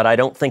 But I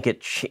don't think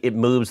it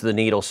moves the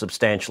needle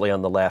substantially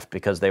on the left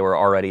because they were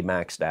already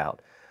maxed out.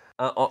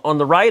 On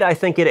the right, I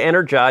think it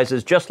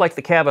energizes, just like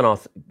the Kavanaugh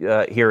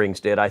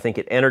hearings did. I think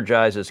it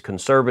energizes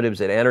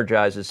conservatives. It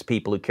energizes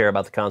people who care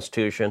about the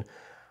Constitution.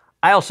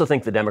 I also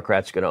think the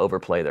Democrats are going to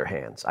overplay their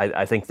hands.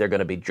 I think they're going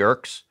to be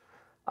jerks.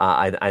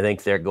 I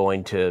think they're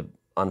going to,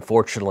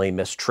 unfortunately,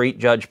 mistreat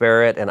Judge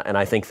Barrett, and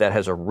I think that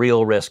has a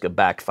real risk of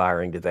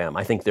backfiring to them.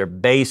 I think their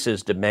base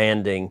is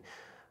demanding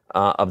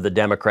of the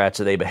Democrats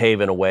that they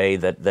behave in a way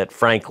that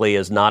frankly,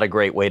 is not a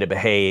great way to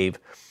behave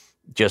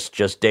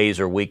just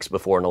days or weeks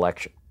before an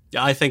election.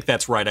 Yeah, I think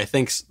that's right. I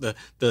think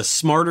the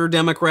smarter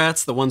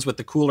Democrats, the ones with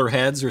the cooler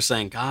heads, are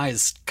saying,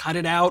 guys, cut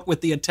it out with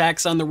the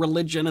attacks on the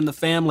religion and the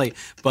family.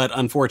 But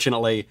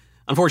unfortunately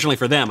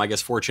for them, I guess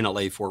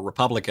fortunately for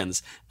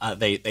Republicans,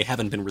 they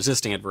haven't been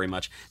resisting it very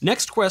much.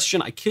 Next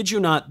question, I kid you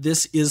not,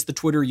 this is the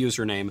Twitter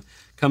username,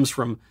 comes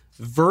from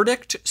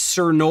Verdict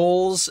Sir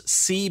Knowles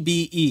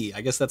CBE.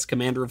 I guess that's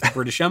Commander of the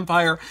British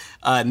Empire.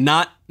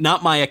 Not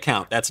my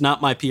account. That's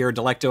not my Pierre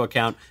Delecto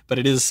account, but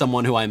it is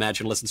someone who I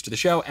imagine listens to the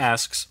show,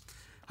 asks,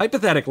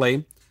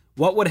 hypothetically,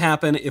 what would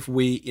happen if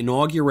we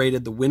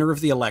inaugurated the winner of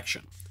the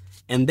election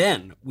and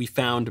then we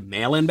found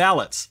mail-in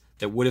ballots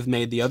that would have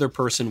made the other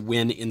person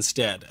win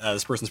instead?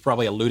 This person's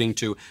probably alluding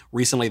to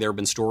recently there have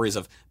been stories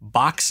of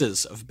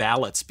boxes of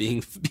ballots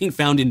being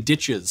found in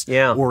ditches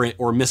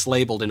or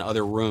mislabeled in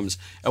other rooms.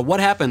 What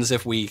happens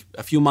if we,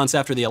 a few months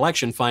after the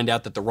election, find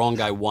out that the wrong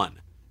guy won?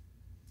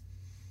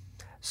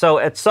 So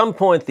at some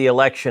point, the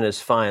election is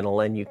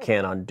final, and you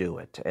can't undo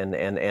it.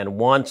 And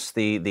once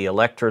the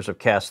electors have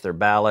cast their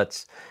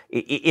ballots,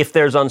 if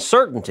there's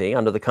uncertainty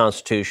under the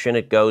Constitution,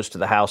 it goes to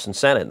the House and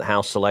Senate. The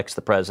House selects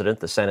the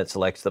president, the Senate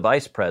selects the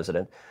vice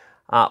president.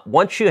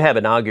 Once you have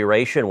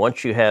inauguration,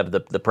 once you have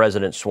the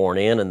president sworn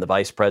in and the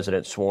vice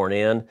president sworn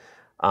in,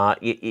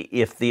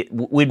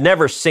 we've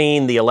never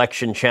seen the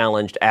election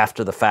challenged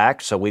after the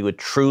fact, so we would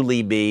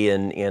truly be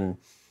in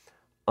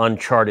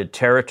uncharted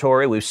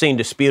territory. We've seen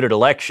disputed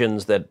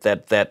elections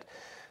that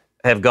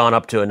have gone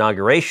up to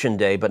Inauguration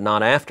Day, but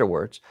not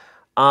afterwards.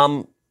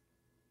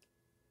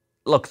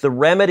 Look, the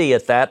remedy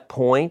at that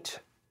point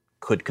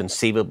could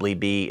conceivably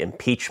be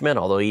impeachment,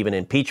 although even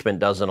impeachment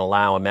doesn't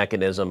allow a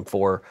mechanism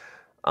for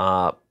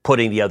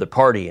putting the other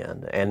party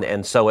in.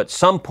 And so at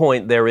some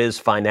point there is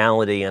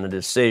finality and a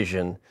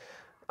decision,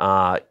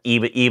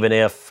 even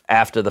if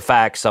after the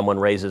fact someone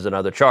raises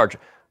another charge.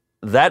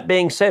 That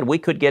being said, we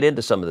could get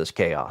into some of this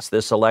chaos.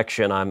 This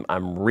election,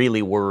 I'm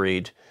really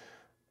worried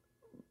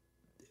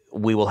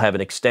we will have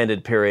an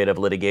extended period of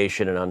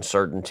litigation and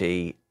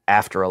uncertainty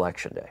after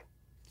Election Day.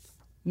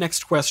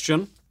 Next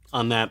question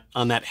on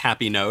that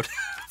happy note,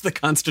 the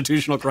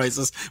constitutional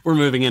crisis we're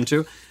moving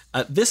into.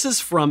 This is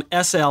from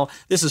SL.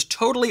 This is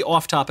totally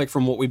off topic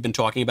from what we've been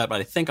talking about,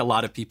 but I think a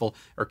lot of people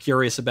are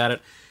curious about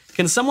it.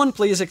 Can someone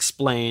please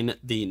explain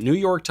the New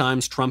York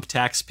Times Trump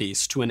tax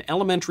piece to an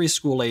elementary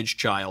school-age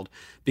child,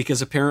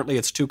 because apparently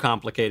it's too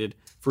complicated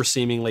for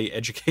seemingly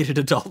educated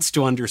adults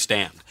to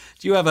understand?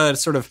 Do you have a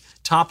sort of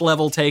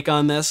top-level take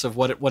on this, of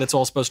what it's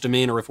all supposed to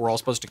mean, or if we're all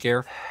supposed to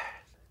care?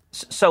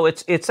 So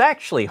it's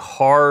actually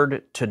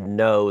hard to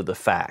know the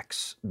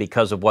facts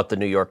because of what the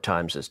New York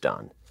Times has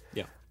done.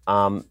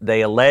 Yeah.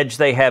 They allege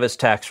they have his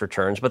tax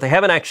returns, but they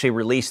haven't actually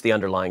released the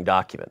underlying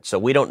document, so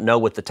we don't know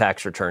what the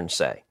tax returns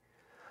say.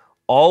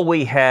 All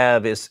we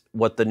have is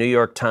what the New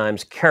York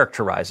Times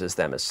characterizes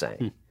them as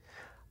saying.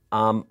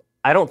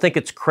 I don't think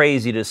it's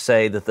crazy to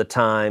say that the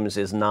Times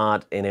is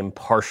not an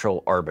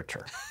impartial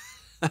arbiter.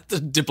 That's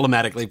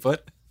diplomatically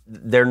put.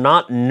 They're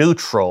not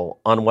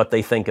neutral on what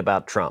they think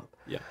about Trump.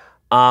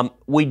 Yeah.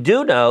 We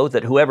do know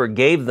that whoever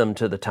gave them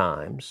to the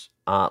Times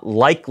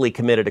likely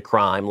committed a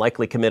crime,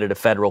 likely committed a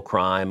federal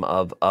crime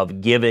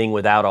of giving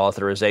without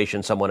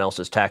authorization someone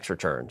else's tax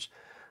returns.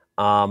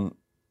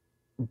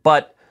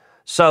 But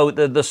so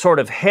the sort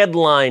of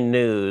headline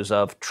news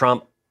of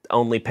Trump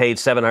only paid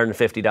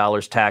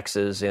 $750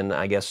 taxes in,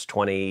 I guess,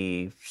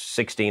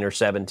 2016 or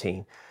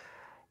 17.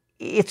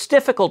 It's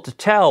difficult to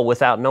tell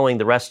without knowing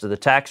the rest of the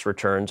tax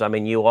returns. I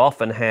mean, you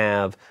often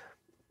have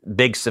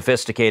big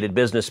sophisticated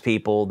business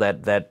people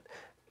that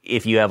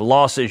if you have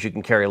losses, you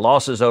can carry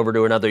losses over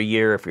to another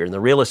year. If you're in the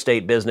real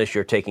estate business,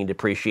 you're taking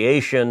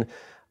depreciation.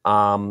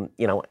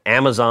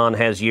 Amazon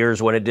has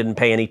years when it didn't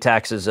pay any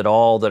taxes at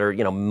all that are,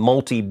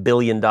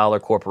 multi-billion-dollar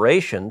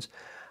corporations.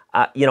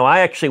 I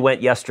actually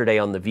went yesterday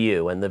on The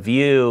View, and The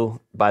View,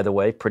 by the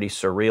way, pretty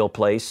surreal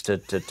place to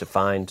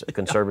find a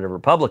conservative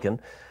Republican.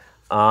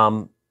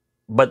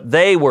 But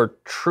they were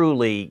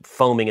truly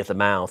foaming at the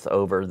mouth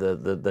over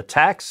the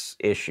tax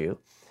issue.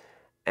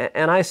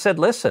 And I said,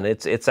 listen,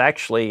 it's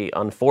actually,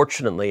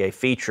 unfortunately, a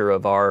feature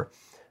of our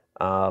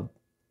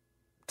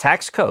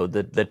tax code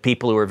that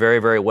people who are very,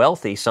 very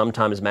wealthy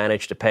sometimes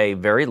manage to pay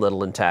very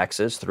little in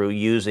taxes through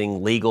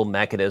using legal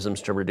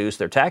mechanisms to reduce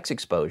their tax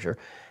exposure.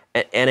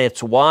 And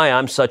it's why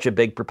I'm such a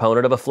big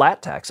proponent of a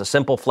flat tax, a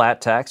simple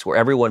flat tax where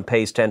everyone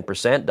pays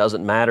 10%.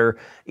 Doesn't matter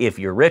if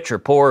you're rich or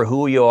poor,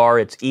 who you are.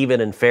 It's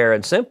even and fair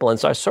and simple. And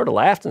so I sort of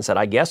laughed and said,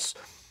 I guess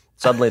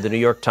suddenly the New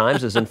York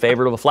Times is in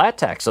favor of a flat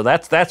tax. So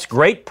that's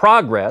great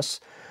progress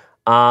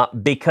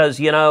because,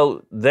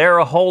 there are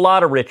a whole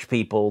lot of rich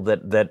people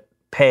that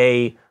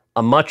pay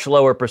a much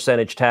lower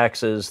percentage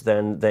taxes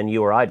than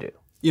you or I do.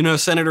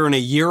 Senator, in a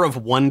year of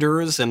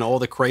wonders and all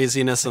the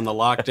craziness and the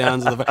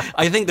lockdowns,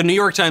 I think the New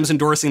York Times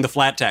endorsing the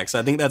flat tax,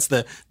 I think that's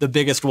the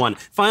biggest one.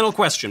 Final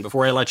question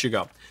before I let you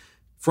go.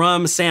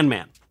 From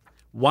Sandman,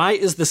 why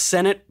is the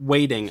Senate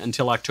waiting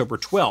until October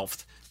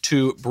 12th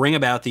to bring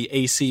about the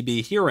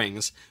ACB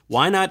hearings?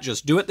 Why not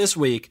just do it this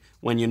week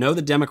when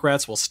the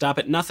Democrats will stop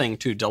at nothing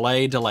to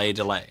delay?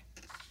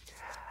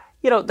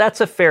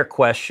 That's a fair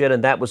question,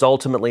 and that was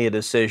ultimately a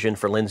decision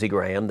for Lindsey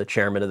Graham, the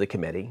chairman of the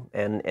committee.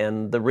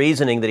 And the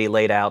reasoning that he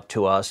laid out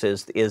to us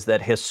is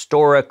that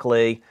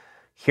historically,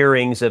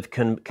 hearings have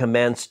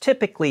commenced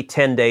typically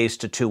 10 days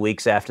to 2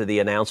 weeks after the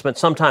announcement,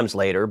 sometimes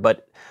later.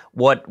 But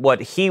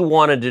what he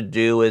wanted to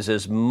do is,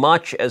 as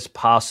much as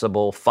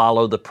possible,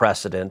 follow the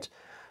precedent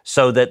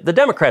so that the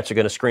Democrats are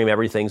going to scream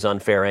everything's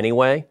unfair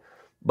anyway.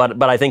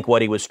 But I think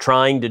what he was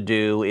trying to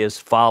do is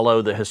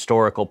follow the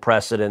historical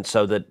precedent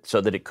so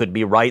that it could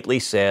be rightly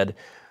said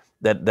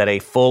that a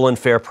full and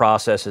fair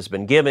process has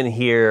been given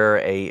here,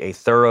 a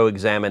thorough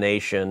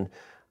examination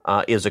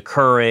is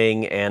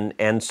occurring, and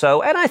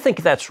I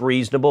think that's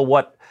reasonable.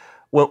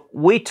 When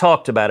we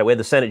talked about it, we had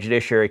the Senate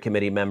Judiciary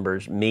Committee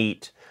members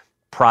meet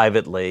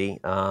privately,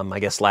 I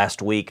guess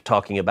last week,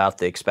 talking about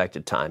the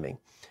expected timing.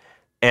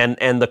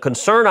 And the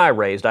concern I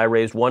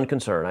raised one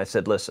concern. I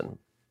said, listen,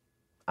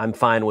 I'm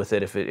fine with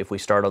it if we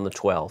start on the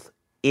 12th.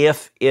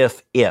 If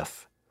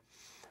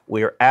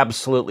we are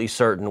absolutely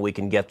certain we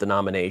can get the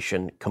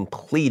nomination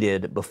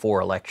completed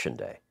before Election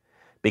Day.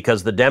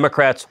 Because the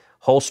Democrats'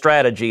 whole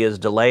strategy is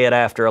delay it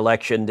after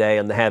Election Day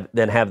and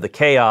then have the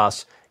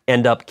chaos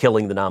end up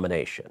killing the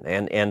nomination.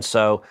 And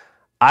so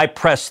I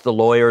pressed the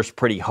lawyers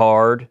pretty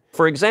hard.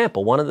 For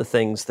example, one of the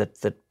things that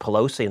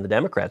Pelosi and the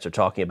Democrats are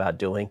talking about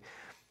doing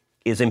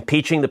is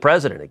impeaching the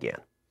president again.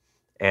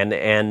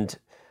 And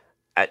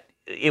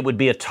it would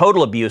be a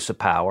total abuse of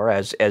power.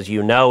 As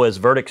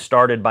Verdict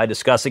started by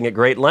discussing at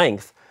great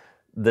length,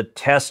 the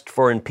test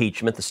for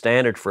impeachment, the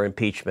standard for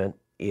impeachment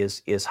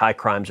is high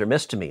crimes or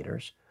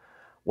misdemeanors.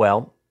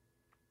 Well,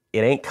 it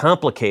ain't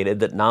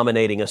complicated that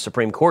nominating a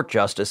Supreme Court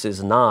justice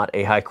is not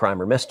a high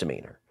crime or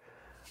misdemeanor.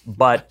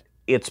 But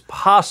it's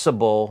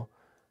possible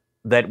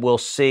that we'll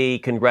see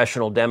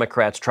congressional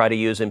Democrats try to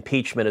use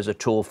impeachment as a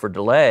tool for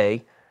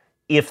delay.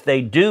 If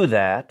they do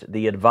that,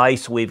 the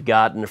advice we've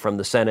gotten from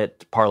the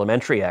Senate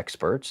parliamentary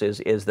experts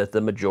is that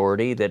the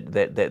majority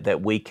that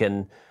we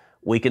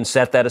can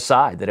set that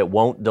aside, that it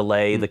won't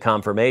delay the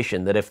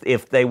confirmation, that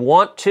if they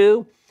want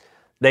to,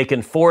 they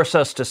can force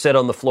us to sit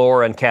on the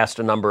floor and cast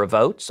a number of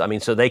votes. I mean,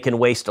 so they can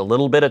waste a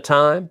little bit of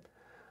time,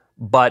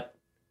 but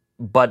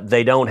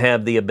they don't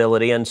have the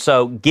ability. And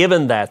so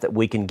given that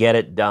we can get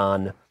it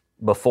done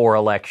before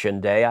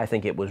Election Day, I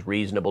think it was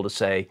reasonable to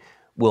say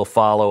we'll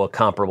follow a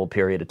comparable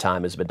period of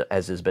time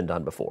as has been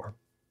done before.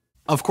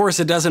 Of course,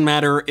 it doesn't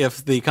matter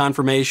if the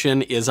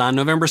confirmation is on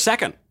November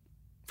 2nd,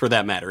 for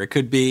that matter. It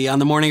could be on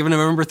the morning of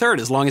November 3rd,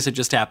 as long as it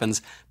just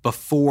happens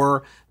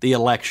before the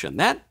election.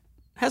 That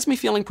has me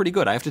feeling pretty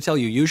good. I have to tell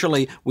you,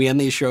 usually we end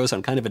these shows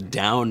on kind of a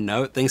down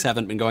note. Things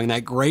haven't been going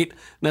that great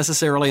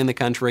necessarily in the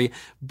country,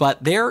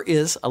 but there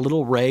is a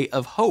little ray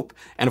of hope.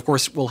 And of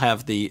course, we'll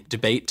have the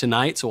debate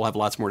tonight, so we'll have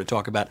lots more to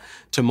talk about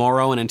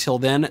tomorrow. And until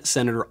then,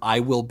 Senator, I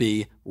will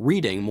be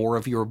reading more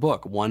of your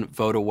book, One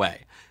Vote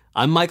Away.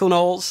 I'm Michael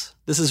Knowles.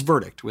 This is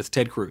Verdict with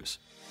Ted Cruz.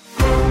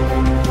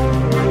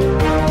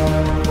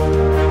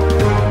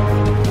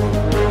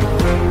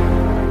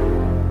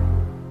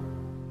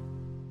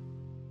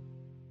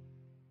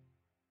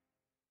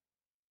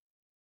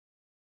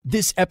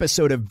 This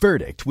episode of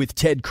Verdict with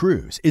Ted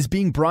Cruz is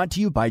being brought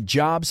to you by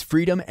Jobs,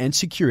 Freedom, and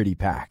Security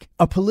PAC,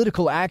 a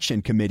political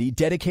action committee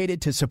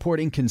dedicated to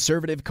supporting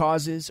conservative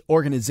causes,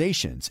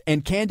 organizations,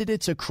 and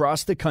candidates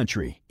across the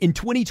country. In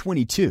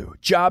 2022,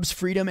 Jobs,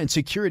 Freedom, and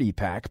Security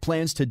PAC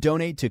plans to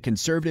donate to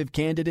conservative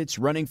candidates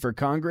running for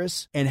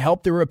Congress and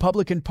help the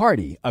Republican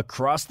Party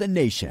across the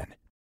nation.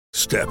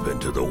 Step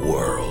into the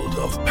world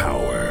of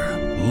power,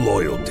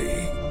 loyalty,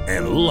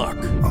 and luck.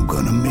 I'm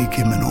gonna make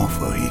him an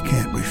offer he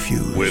can't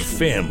refuse. With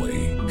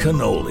family,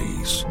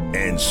 cannolis,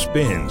 and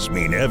spins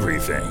mean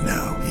everything.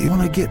 Now, you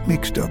wanna get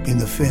mixed up in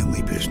the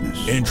family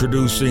business.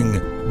 Introducing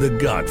The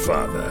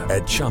Godfather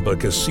at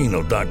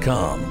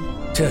ChumbaCasino.com.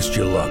 Test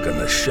your luck in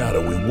the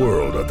shadowy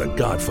world of The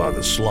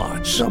Godfather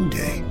slot.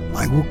 Someday,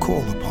 I will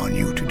call upon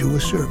you to do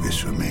a service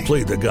for me.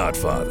 Play The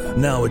Godfather,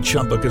 now at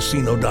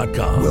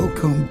ChumbaCasino.com.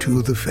 Welcome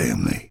to the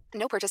family.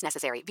 No purchase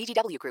necessary.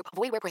 VGW Group.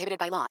 Void where prohibited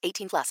by law.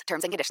 18+.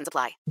 Terms and conditions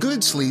apply.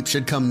 Good sleep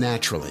should come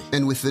naturally.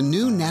 And with the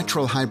new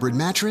Natural Hybrid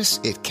mattress,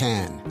 it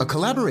can. A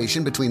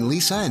collaboration between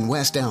Lisa and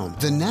West Elm.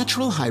 The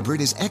Natural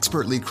Hybrid is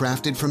expertly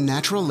crafted from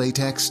natural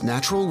latex,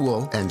 natural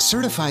wool, and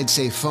certified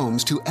safe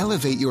foams to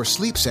elevate your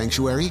sleep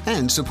sanctuary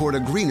and support a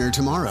greener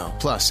tomorrow.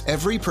 Plus,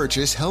 every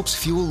purchase helps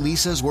fuel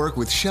Lisa's work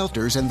with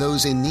shelters and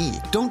those in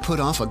need. Don't put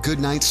off a good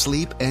night's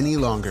sleep any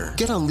longer.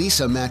 Get a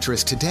Lisa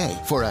mattress today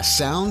for a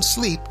sound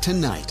sleep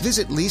tonight.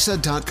 Visit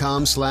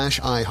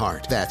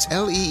Lisa.com/iHeart. That's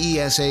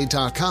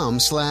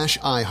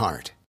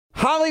LEESA.com/iHeart.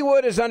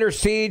 Hollywood is under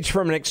siege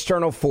from an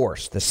external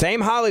force. The same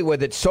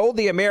Hollywood that sold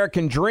the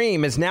American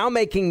dream is now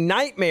making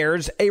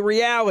nightmares a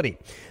reality.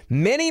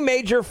 Many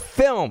major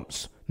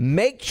films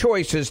make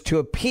choices to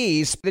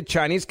appease the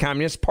Chinese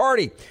Communist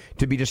Party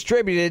to be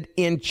distributed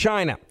in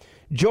China.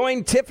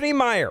 Join Tiffany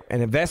Meyer,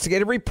 an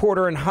investigative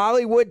reporter in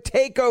Hollywood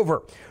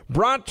Takeover,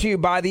 brought to you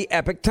by the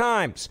Epoch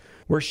Times,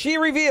 where she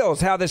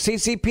reveals how the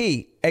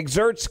CCP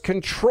exerts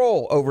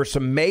control over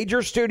some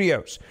major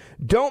studios.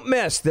 Don't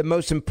miss the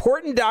most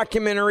important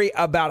documentary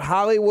about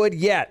Hollywood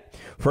yet.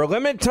 For a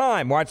limited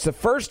time, watch the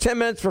first 10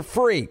 minutes for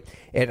free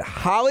at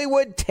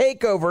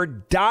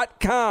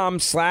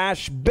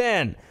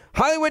HollywoodTakeover.com/Ben.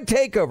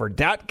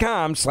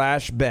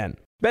 HollywoodTakeover.com/Ben.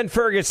 Ben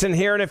Ferguson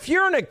here, and if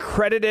you're an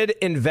accredited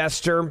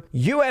investor,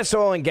 U.S.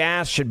 oil and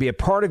gas should be a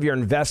part of your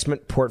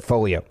investment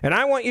portfolio. And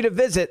I want you to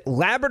visit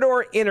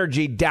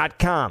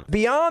LabradorEnergy.com.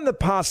 Beyond the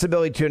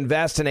possibility to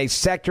invest in a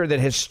sector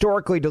that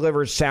historically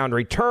delivers sound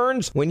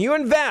returns, when you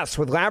invest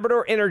with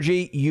Labrador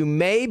Energy, you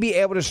may be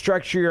able to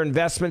structure your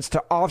investments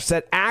to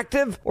offset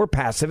active or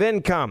passive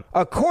income.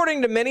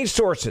 According to many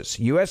sources,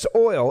 U.S.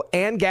 oil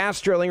and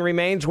gas drilling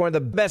remains one of the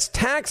best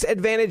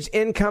tax-advantaged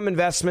income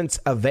investments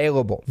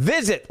available.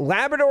 Visit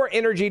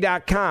LabradorEnergy.com.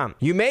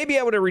 You may be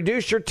able to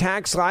reduce your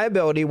tax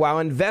liability while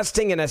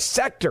investing in a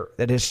sector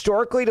that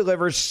historically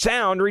delivers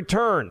sound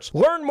returns.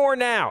 Learn more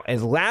now at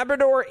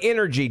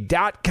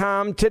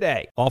LabradorEnergy.com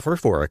today. Offer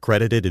for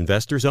accredited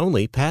investors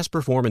only. Past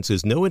performance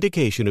is no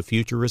indication of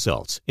future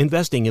results.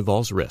 Investing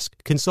involves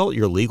risk. Consult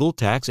your legal,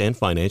 tax, and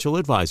financial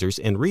advisors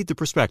and read the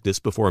prospectus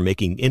before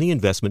making any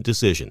investment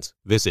decisions.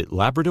 Visit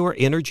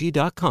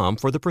LabradorEnergy.com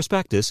for the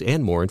prospectus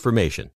and more information.